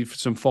there'll be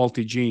some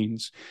faulty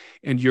genes,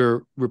 and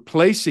you're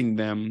replacing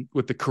them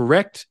with the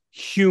correct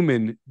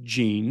human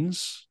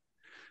genes,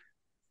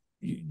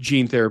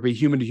 gene therapy,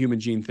 human to human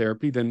gene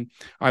therapy, then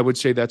I would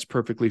say that's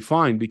perfectly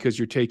fine, because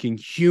you're taking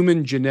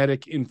human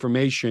genetic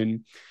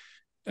information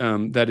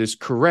that is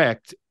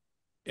correct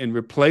and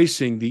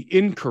replacing the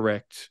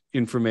incorrect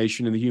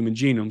information in the human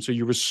genome. So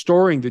you're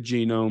restoring the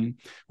genome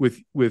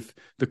with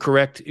the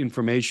correct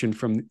information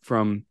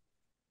from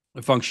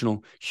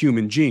functional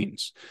human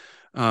genes.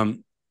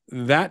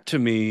 That to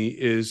me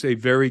is a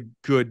very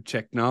good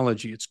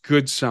technology. It's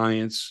good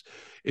science.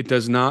 It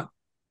does not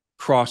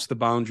cross the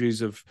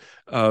boundaries of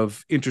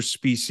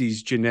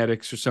interspecies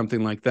genetics or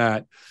something like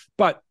that,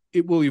 but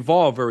it will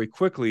evolve very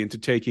quickly into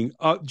taking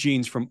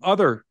genes from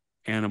other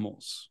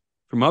animals,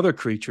 from other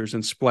creatures,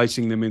 and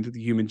splicing them into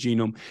the human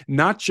genome,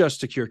 not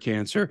just to cure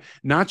cancer,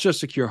 not just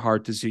to cure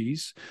heart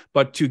disease,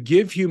 but to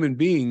give human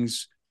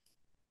beings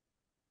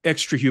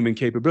extra human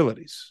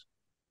capabilities.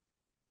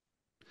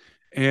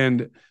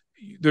 And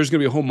there's going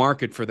to be a whole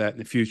market for that in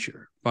the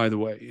future, by the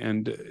way.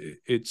 And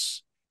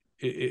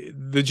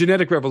the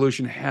genetic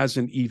revolution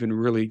hasn't even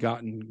really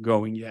gotten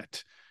going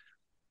yet.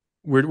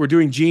 We're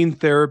doing gene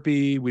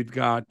therapy. We've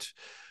got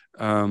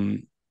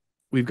the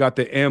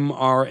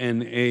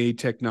mRNA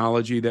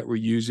technology that we're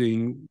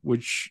using,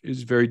 which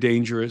is very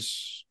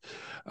dangerous.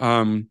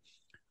 It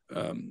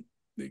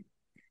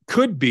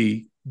could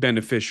be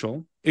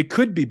beneficial. It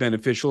could be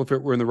beneficial if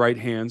it were in the right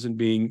hands and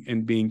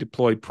being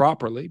deployed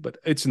properly, but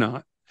it's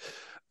not.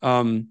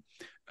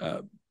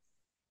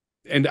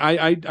 and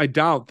I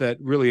doubt that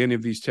really any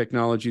of these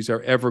technologies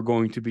are ever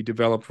going to be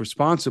developed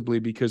responsibly,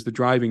 because the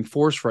driving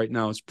force right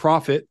now is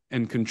profit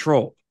and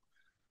control,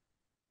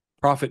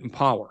 profit and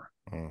power.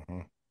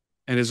 Mm-hmm.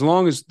 And as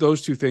long as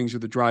those two things are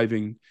the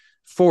driving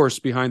force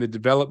behind the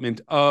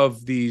development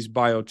of these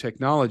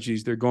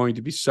biotechnologies, they're going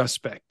to be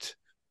suspect.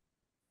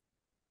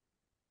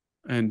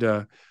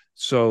 And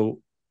so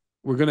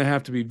we're going to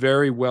have to be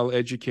very well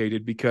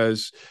educated,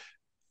 because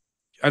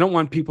I don't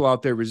want people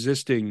out there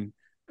resisting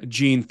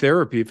gene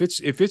therapy. If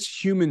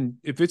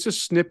it's a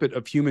snippet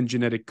of human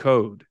genetic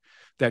code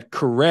that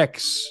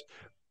corrects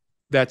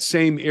that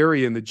same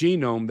area in the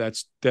genome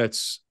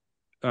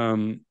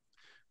um,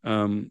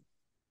 um,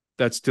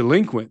 that's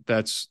delinquent,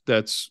 that's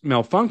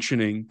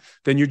malfunctioning,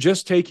 then you're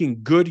just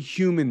taking good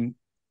human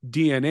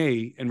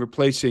DNA and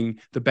replacing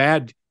the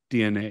bad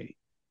DNA,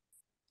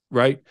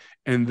 right?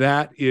 And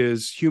that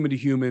is human to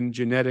human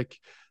genetic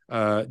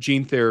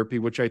gene therapy,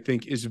 which I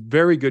think is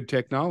very good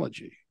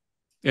technology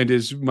and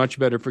is much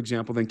better, for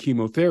example, than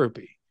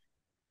chemotherapy.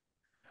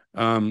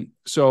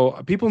 So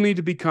people need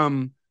to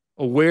become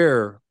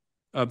aware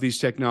of these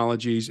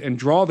technologies and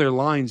draw their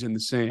lines in the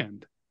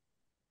sand,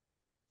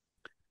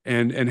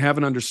 and have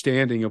an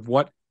understanding of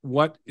what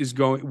is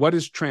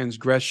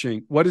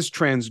transgressing,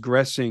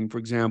 for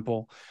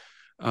example,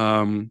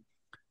 um,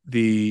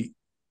 the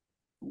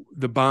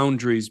the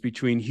boundaries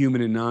between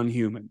human and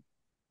non-human.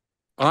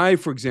 I,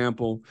 for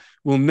example,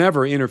 will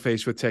never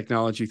interface with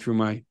technology through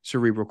my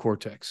cerebral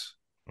cortex.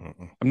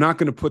 Mm-hmm. I'm not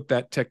going to put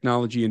that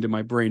technology into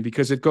my brain,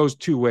 because it goes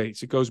two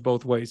ways. It goes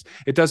both ways.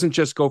 It doesn't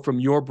just go from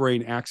your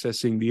brain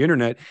accessing the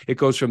internet, it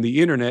goes from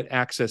the internet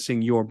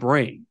accessing your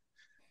brain.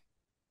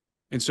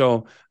 And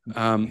so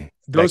That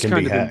those can be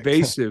kind of hacked.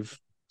 invasive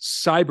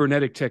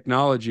cybernetic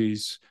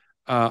technologies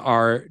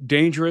are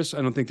dangerous.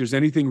 I don't think there's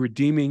anything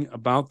redeeming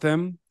about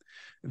them.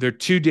 They're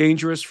too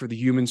dangerous for the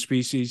human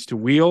species to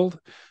wield.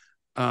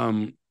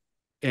 Um,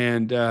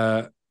 and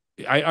I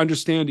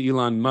understand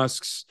Elon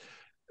Musk's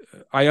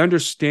I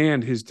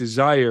understand his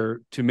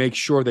desire to make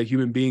sure that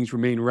human beings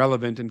remain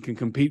relevant and can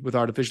compete with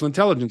artificial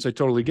intelligence. I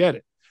totally get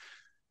it.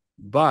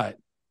 But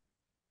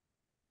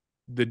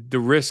the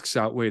risks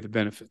outweigh the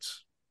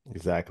benefits.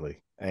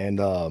 Exactly.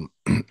 And I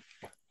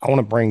want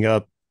to bring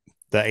up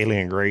the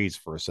alien grays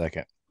for a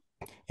second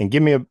and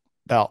give me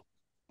about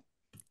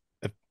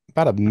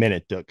about a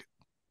minute, Duck,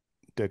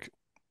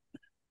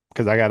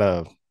 because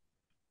I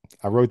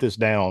wrote this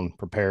down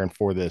preparing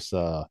for this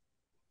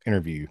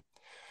interview.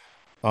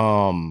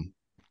 Um,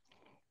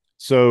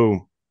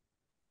 so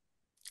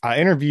I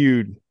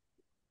interviewed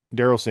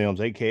Daryl Sims,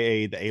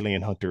 aka the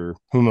Alien Hunter,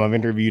 whom I've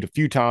interviewed a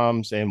few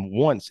times and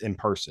once in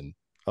person.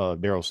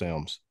 Daryl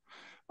Sims,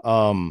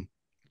 um,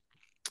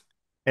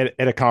 at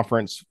a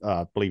conference,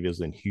 I believe it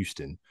was in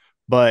Houston,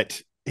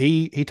 but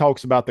he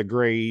talks about the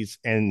Greys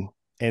and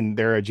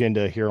their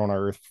agenda here on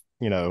Earth,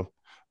 you know.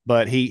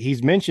 But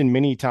he's mentioned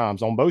many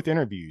times on both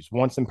interviews,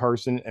 once in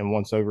person and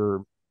once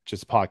over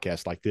just a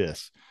podcast like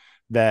this,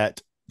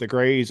 that the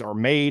Greys are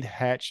made,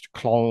 hatched,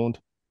 cloned,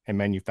 and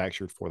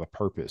manufactured for the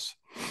purpose.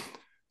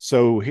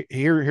 So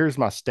here's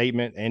my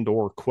statement and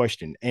or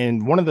question.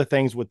 And one of the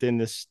things within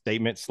this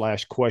statement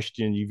slash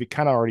question you've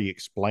kind of already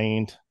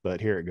explained, but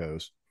here it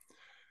goes.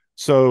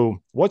 So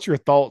what's your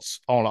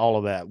thoughts on all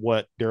of that?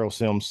 What Daryl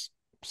Sims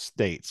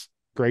states?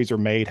 Greys are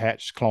made,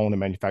 hatched, cloned, and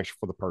manufactured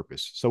for the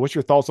purpose. So what's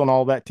your thoughts on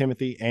all that,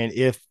 Timothy? And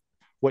if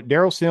what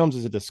Daryl Sims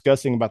is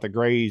discussing about the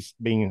Greys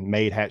being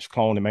made, hatched,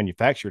 cloned, and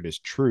manufactured is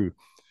true,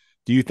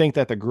 do you think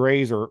that the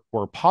Greys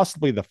were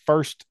possibly the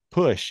first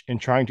push in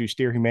trying to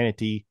steer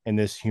humanity in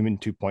this human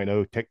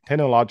 2.0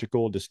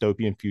 technological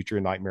dystopian future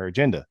nightmare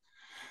agenda?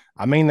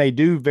 I mean, they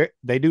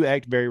do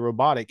act very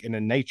robotic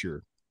in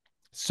nature.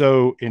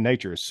 So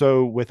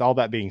with all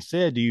that being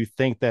said, do you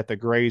think that the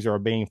Greys are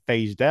being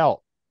phased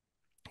out,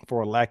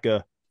 for a lack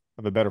of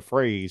a better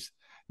phrase?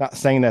 Not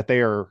saying that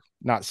they are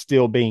not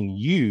still being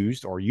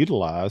used or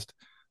utilized,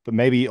 but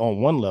maybe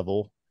on one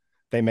level,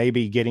 they may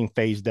be getting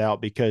phased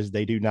out because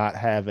they do not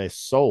have a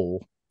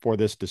soul for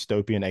this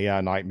dystopian AI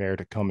nightmare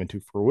to come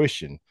into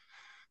fruition.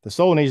 The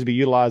soul needs to be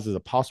utilized as a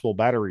possible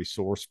battery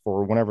source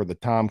for whenever the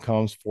time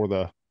comes for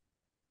the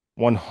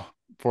one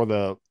for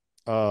the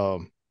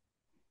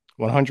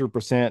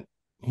 100%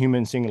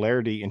 human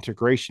singularity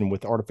integration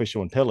with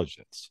artificial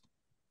intelligence.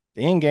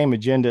 The end game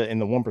agenda in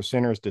the one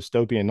percenters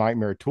dystopian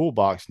nightmare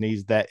toolbox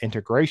needs that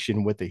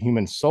integration with the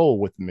human soul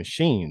with the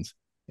machines.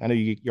 I know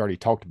you already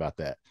talked about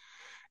that.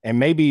 And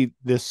maybe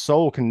this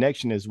soul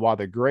connection is why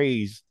the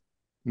Greys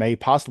may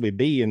possibly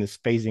be in this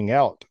phasing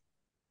out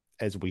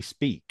as we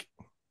speak.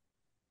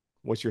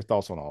 What's your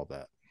thoughts on all of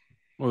that?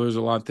 Well, there's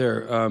a lot there.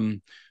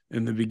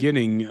 In the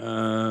beginning,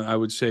 I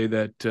would say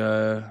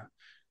that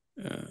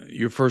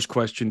your first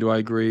question, do I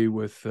agree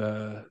with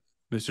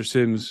Mr.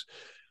 Sims'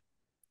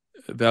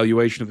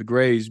 evaluation of the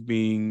Greys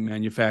being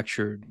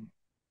manufactured?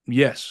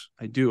 Yes,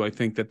 I do. I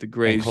think that the And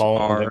Greys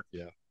cloned,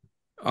 yeah.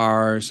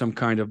 are some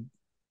kind of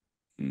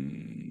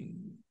mm,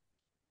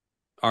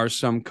 are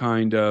some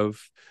kind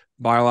of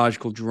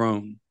biological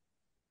drone.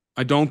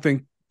 I don't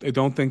think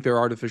don't think they're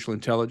artificial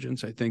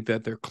intelligence. I think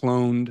that they're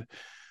cloned.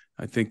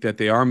 I think that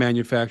they are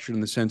manufactured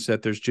in the sense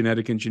that there's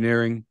genetic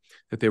engineering,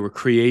 that they were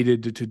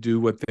created to do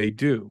what they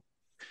do.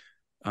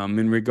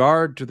 In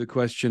regard to the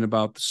question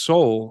about the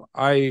soul,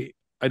 I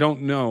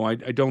don't know. I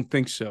don't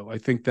think so. I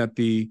think that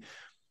the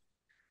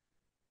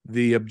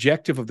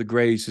objective of the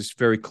Greys is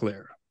very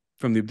clear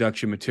from the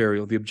abduction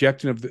material. The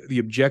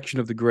objection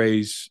of the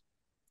Greys,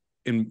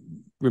 and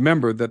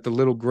remember that the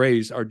little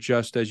Greys are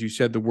just, as you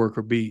said, the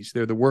worker bees.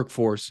 They're the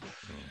workforce.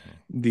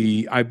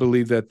 I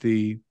believe that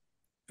the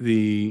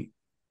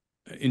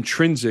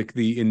intrinsic,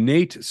 the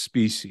innate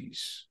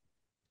species,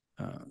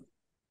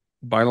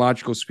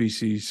 biological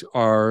species,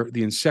 are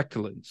the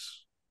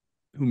insectilids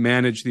who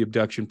manage the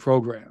abduction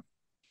program.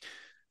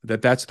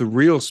 That's the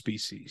real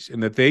species,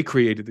 and that they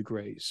created the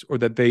Greys, or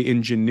that they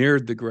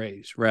engineered the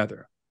Greys,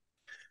 rather,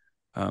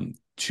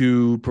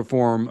 to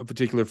perform a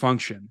particular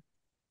function.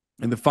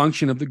 And the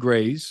function of the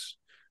Greys,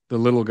 the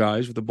little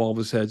guys with the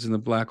bulbous heads and the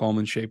black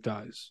almond-shaped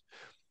eyes,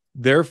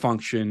 their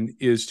function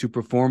is to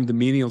perform the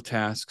menial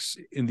tasks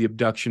in the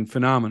abduction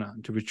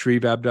phenomenon, to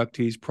retrieve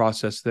abductees,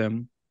 process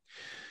them,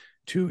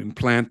 to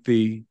implant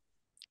the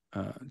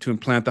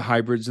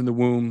hybrids in the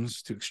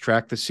wombs, to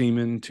extract the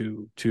semen,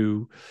 to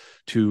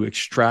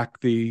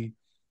extract the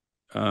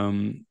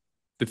fetuses,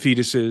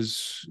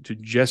 to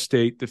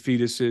gestate the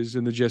fetuses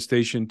in the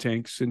gestation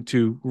tanks, and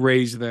to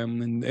raise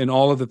them, and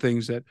all of the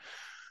things that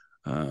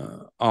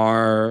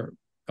are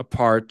a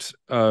part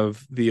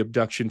of the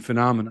abduction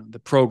phenomenon, the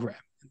program.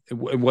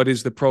 What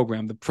is the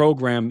program? The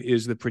program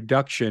is the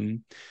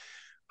production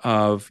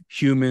of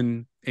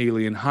human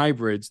alien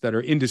hybrids that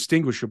are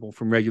indistinguishable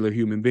from regular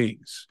human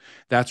beings.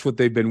 That's what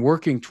they've been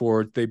working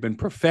toward. They've been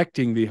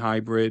perfecting the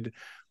hybrid,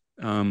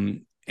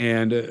 and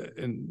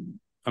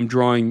I'm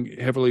drawing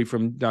heavily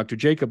from Dr.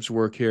 Jacobs'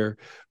 work here,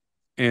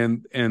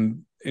 and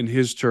in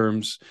his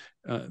terms,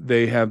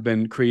 they have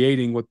been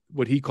creating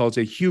what he calls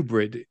a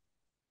hybrid,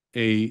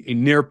 a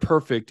near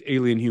perfect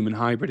alien human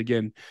hybrid,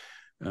 again,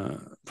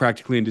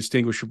 practically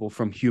indistinguishable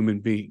from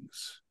human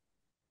beings.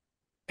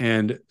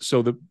 And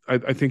so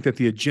I think that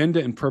the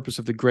agenda and purpose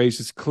of the Greys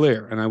is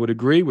clear. And I would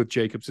agree with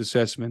Jacob's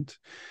assessment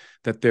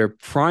that their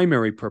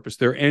primary purpose,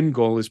 their end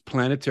goal, is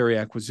planetary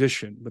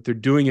acquisition, but they're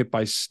doing it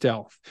by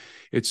stealth.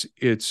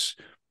 It's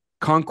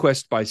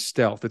conquest by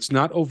stealth. It's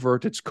not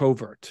overt, it's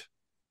covert.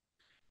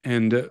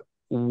 And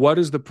what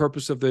is the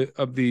purpose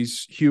of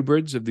these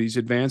hybrids, of these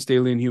advanced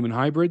alien human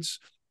hybrids?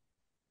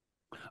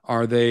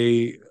 Are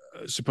they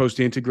supposed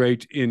to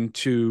integrate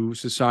into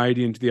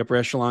society, into the upper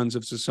echelons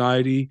of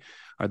society?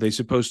 Are they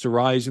supposed to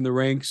rise in the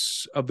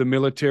ranks of the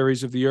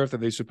militaries of the earth? Are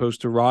they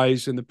supposed to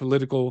rise in the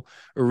political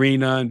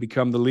arena and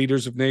become the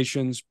leaders of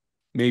nations?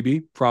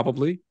 Maybe,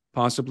 probably,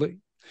 possibly.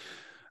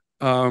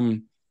 But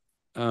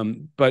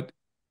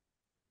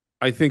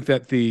I think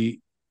that the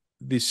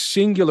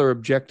singular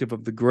objective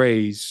of the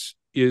Greys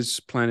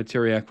is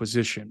planetary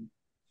acquisition,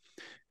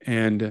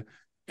 and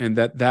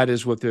that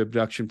is what the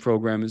abduction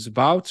program is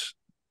about.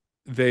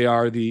 They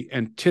are the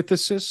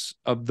antithesis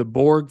of the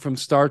Borg from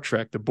Star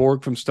Trek. The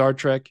Borg from Star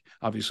Trek,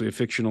 obviously a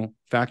fictional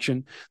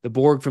faction, the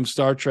Borg from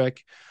Star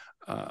Trek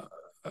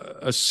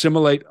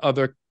assimilate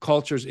other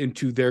cultures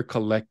into their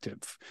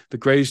collective. The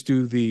Greys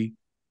do the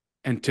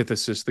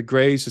antithesis. The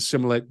Greys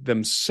assimilate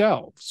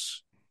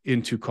themselves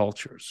into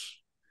cultures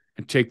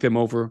and take them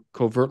over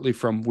covertly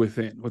from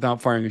within,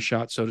 without firing a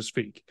shot, so to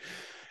speak.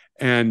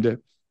 And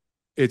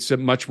it's a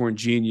much more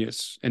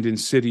ingenious and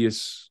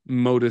insidious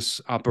modus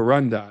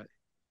operandi.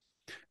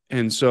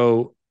 And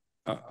so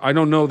I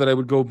don't know that I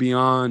would go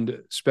beyond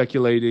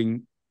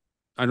speculating.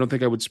 I don't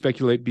think I would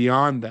speculate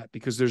beyond that,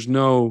 because there's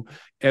no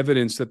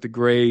evidence that the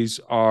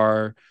Greys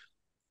are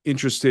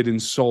interested in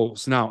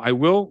souls. Now, I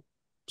will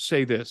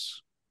say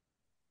this.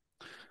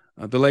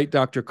 The late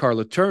Dr.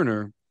 Carla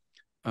Turner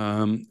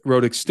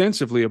wrote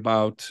extensively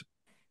about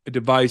a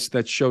device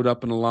that showed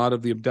up in a lot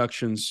of the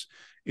abductions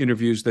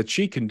interviews that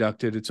she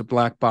conducted. It's a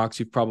black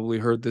box. You've probably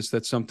heard this,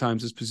 that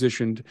sometimes is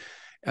positioned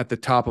at the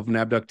top of an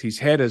abductee's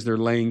head as they're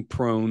laying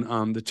prone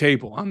on the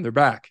table, on their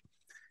back.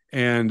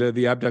 And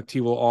the abductee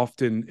will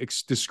often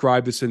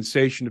describe the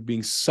sensation of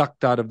being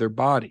sucked out of their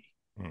body,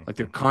 like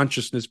their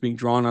consciousness being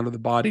drawn out of the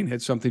body, and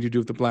had something to do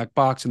with the black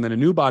box, and then a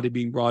new body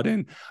being brought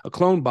in, a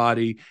clone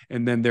body,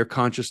 and then their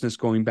consciousness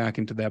going back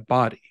into that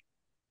body.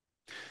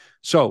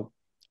 So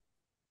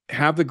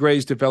have the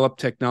Greys develop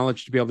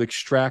technology to be able to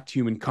extract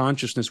human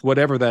consciousness,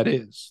 whatever that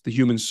is, the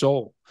human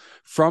soul,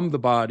 from the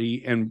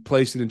body and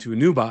place it into a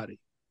new body?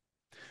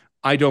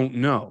 I don't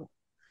know.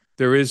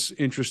 There is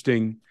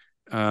interesting,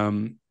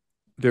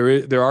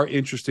 there are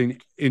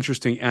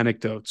interesting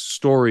anecdotes,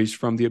 stories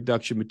from the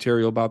abduction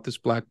material about this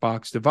black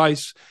box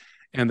device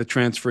and the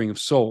transferring of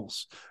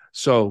souls.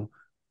 So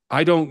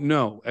I don't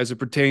know as it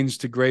pertains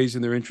to Greys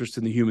and their interest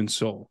in the human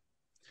soul.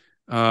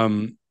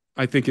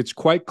 I think it's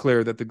quite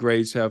clear that the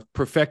Greys have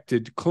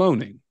perfected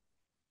cloning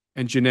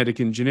and genetic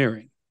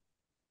engineering.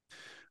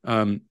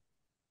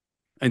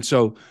 And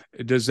so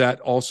does that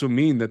also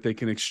mean that they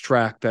can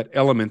extract that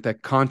element,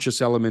 that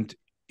conscious element,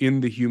 in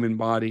the human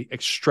body,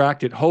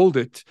 extract it, hold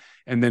it,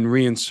 and then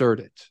reinsert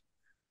it.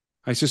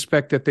 I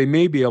suspect that they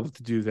may be able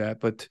to do that,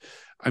 but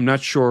I'm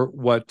not sure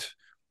what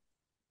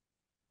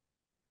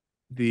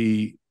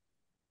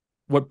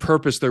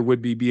purpose there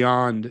would be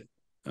beyond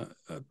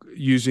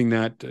using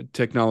that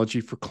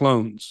technology for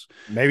clones.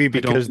 Maybe I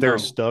don't because they're know.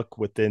 stuck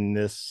within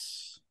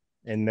this,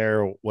 in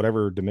their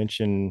whatever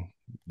dimension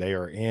they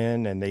are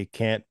in, and they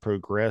can't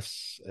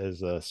progress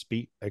as a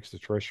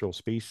extraterrestrial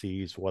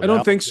species I don't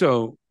without. think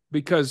so,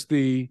 because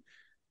the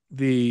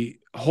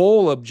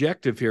whole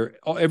objective here,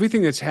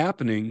 everything that's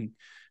happening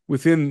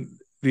within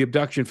the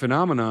abduction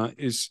phenomena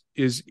is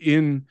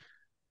in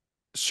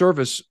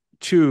service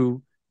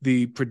to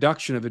the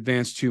production of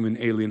advanced human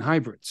alien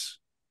hybrids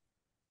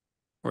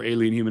or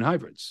alien human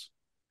hybrids.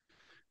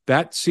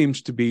 That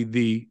seems to be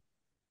the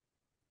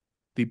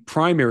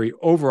primary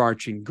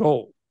overarching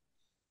goal.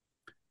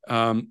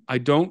 I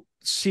don't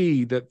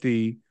see that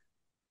the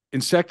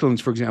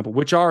insectoids, for example,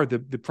 which are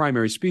the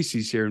primary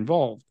species here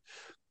involved,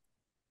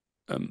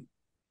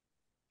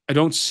 I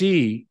don't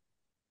see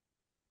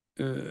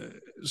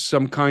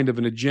some kind of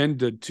an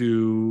agenda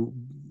to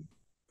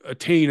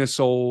attain a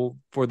soul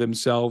for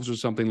themselves or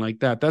something like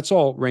that. That's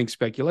all rank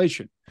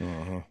speculation.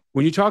 Uh-huh.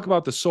 When you talk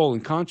about the soul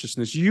and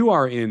consciousness, you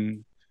are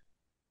in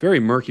very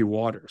murky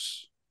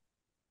waters.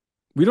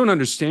 We don't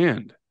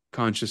understand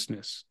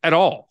consciousness at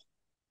all.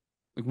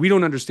 Like, we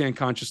don't understand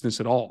consciousness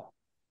at all.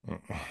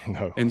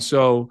 No. And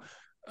so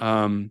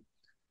when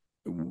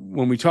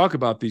we talk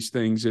about these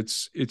things,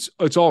 it's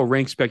all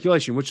rank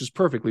speculation, which is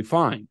perfectly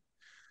fine.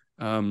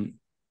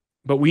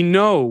 But we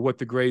know what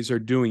the Greys are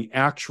doing,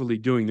 actually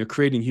doing. They're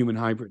creating human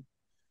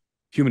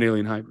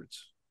alien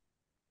hybrids.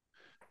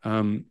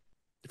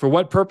 For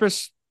what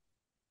purpose?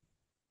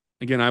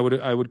 Again, I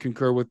would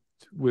concur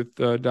with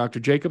Dr.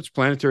 Jacobs,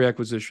 planetary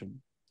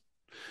acquisition.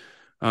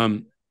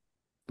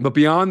 But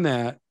beyond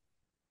that,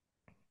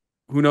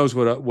 who knows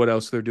what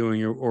else they're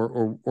doing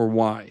or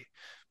why.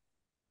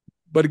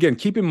 But again,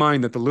 keep in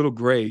mind that the little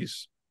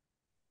Greys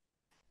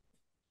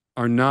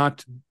are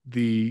not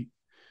the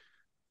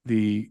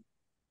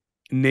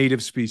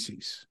native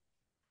species.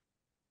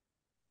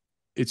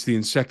 It's the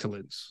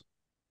insectoids.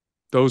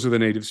 Those are the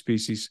native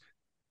species,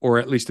 or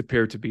at least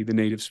appear to be the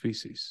native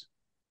species.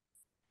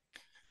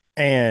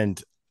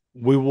 And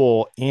we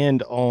will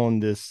end on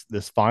this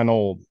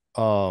final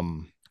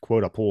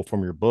quote I pulled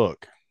from your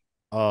book,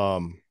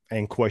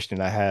 and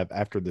question I have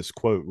after this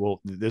quote.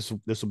 Well, this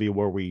will be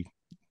where we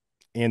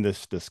end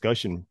this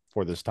discussion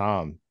for this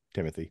time,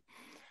 Timothy.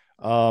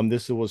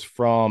 This was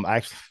from,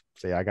 actually,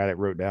 say I got it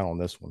wrote down on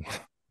this one.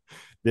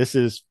 This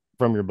is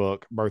from your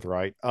book,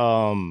 Birthright.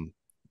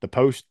 The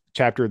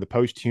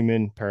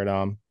post-human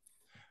paradigm.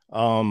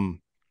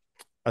 Um,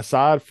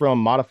 Aside from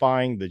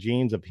modifying the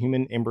genes of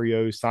human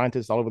embryos,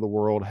 scientists all over the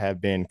world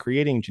have been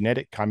creating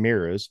genetic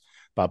chimeras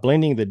by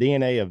blending the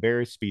DNA of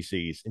various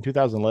species. In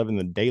 2011,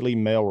 the Daily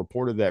Mail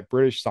reported that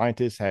British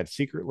scientists had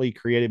secretly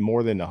created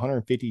more than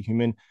 150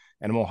 human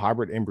animal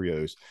hybrid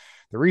embryos.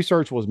 The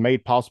research was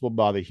made possible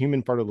by the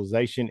Human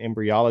Fertilization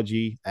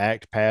Embryology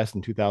Act passed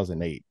in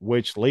 2008,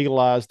 which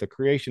legalized the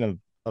creation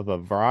of a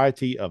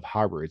variety of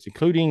hybrids,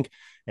 including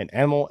an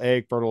animal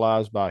egg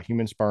fertilized by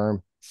human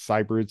sperm,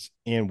 hybrids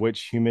in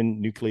which human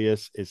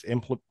nucleus is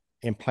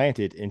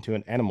implanted into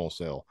an animal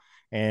cell,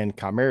 and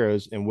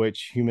chimeras in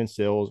which human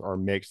cells are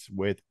mixed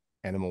with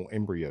animal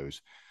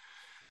embryos.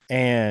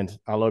 And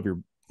I love your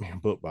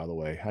book, by the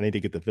way. I need to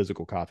get the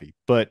physical copy.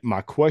 But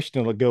my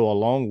question will go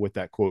along with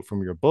that quote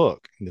from your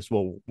book, and this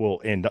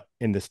will end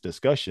in this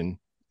discussion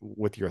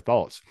with your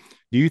thoughts.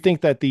 Do you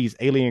think that these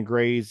alien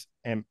greys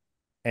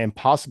and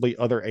possibly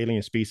other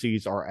alien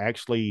species are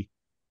actually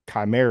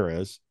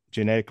chimeras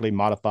genetically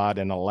modified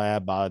in a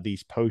lab by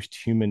these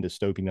post-human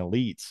dystopian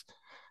elites?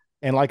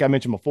 And like I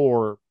mentioned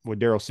before, with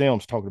Daryl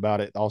Sims talking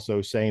about it,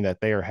 also saying that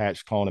they are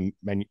hatched, cloned,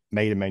 and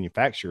made and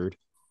manufactured.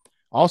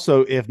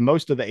 Also, if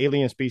most of the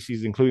alien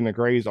species, including the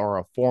Greys, are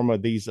a form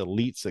of these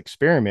elites'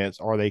 experiments,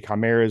 are they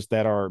chimeras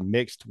that are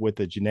mixed with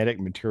the genetic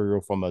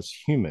material from us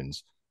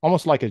humans?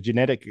 Almost like a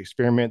genetic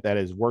experiment that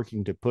is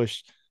working to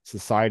push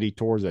society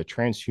towards a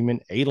transhuman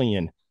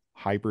alien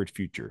hybrid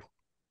future.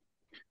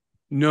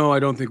 No, I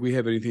don't think we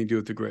have anything to do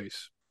with the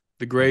Greys.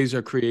 The Greys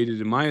are created,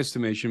 in my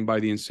estimation, by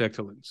the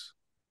insectoids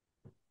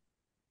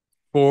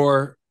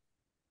for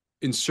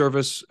in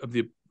service of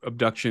the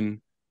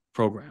abduction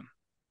program,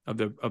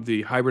 of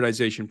the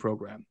hybridization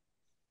program.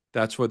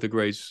 That's what the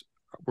Greys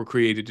were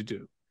created to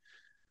do.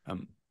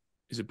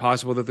 Is it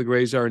possible that the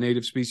Greys are a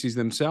native species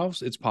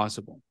themselves? It's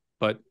possible,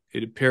 but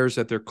it appears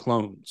that they're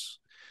clones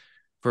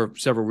for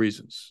several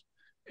reasons,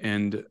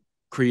 and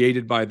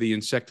created by the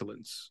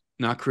insectoids,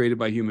 not created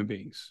by human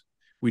beings.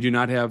 We do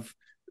not have,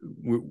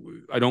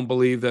 I don't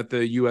believe that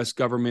the US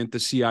government, the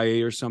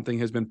CIA or something,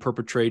 has been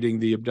perpetrating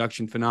the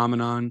abduction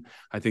phenomenon.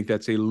 I think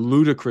that's a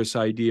ludicrous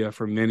idea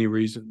for many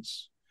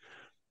reasons.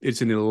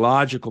 It's an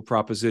illogical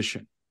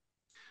proposition.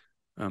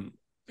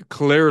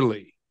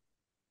 Clearly,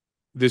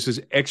 this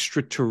is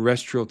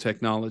extraterrestrial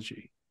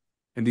technology,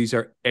 and these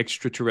are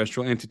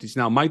extraterrestrial entities.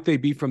 Now, might they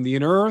be from the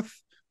inner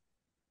Earth?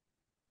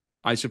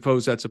 I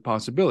suppose that's a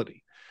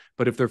possibility.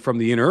 But if they're from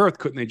the inner Earth,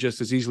 couldn't they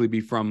just as easily be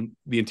from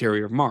the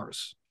interior of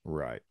Mars?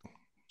 Right.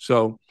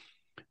 So,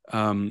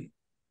 um,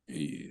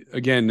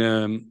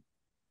 again,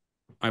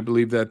 I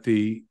believe that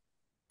the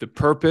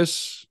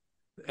purpose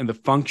and the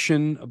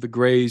function of the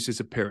grays is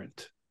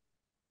apparent.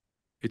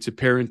 It's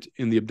apparent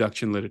in the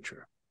abduction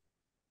literature.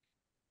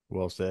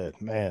 Well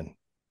said, man.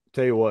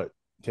 Tell you what,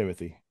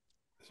 Timothy,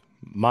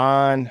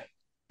 mine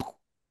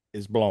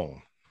is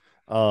blown.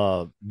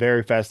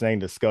 Very fascinating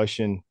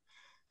discussion.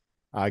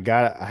 I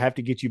have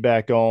to get you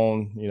back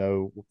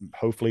on,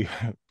 hopefully,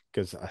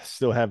 because I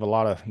still have a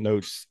lot of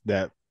notes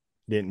that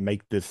didn't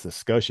make this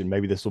discussion.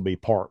 Maybe this will be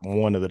part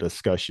one of the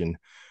discussion.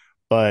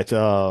 But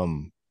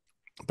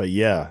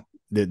yeah,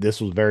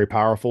 this was very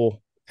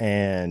powerful,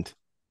 and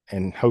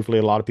hopefully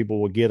a lot of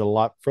people will get a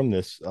lot from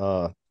this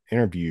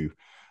interview,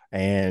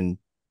 and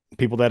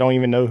people that don't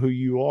even know who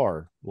you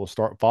are will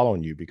start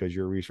following you because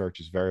your research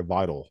is very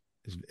vital.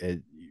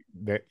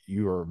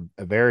 You are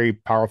a very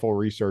powerful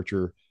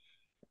researcher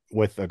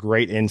with a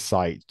great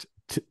insight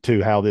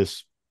to how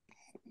this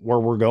where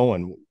we're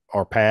going,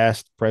 our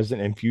past,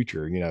 present, and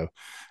future.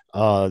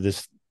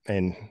 This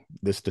and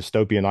this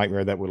dystopian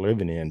nightmare that we're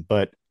living in.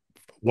 But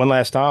one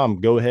last time,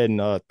 go ahead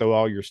and throw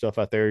all your stuff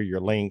out there, your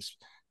links,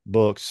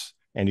 books,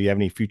 and do you have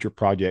any future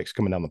projects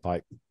coming down the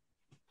pipe?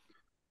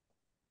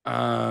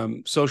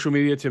 Social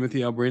media, Timothy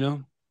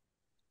Alberino.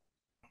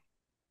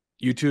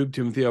 YouTube,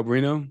 Timothy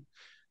Alberino.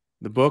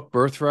 The book,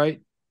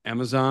 Birthright,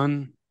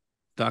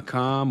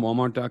 Amazon.com,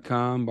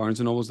 Walmart.com,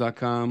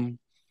 BarnesandNobles.com.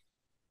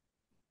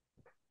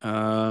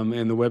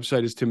 And the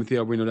website is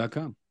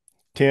timothyalberino.com.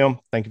 Tim,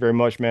 thank you very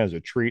much, man. It's a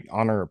treat,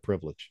 honor, a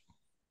privilege.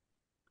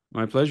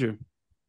 My pleasure.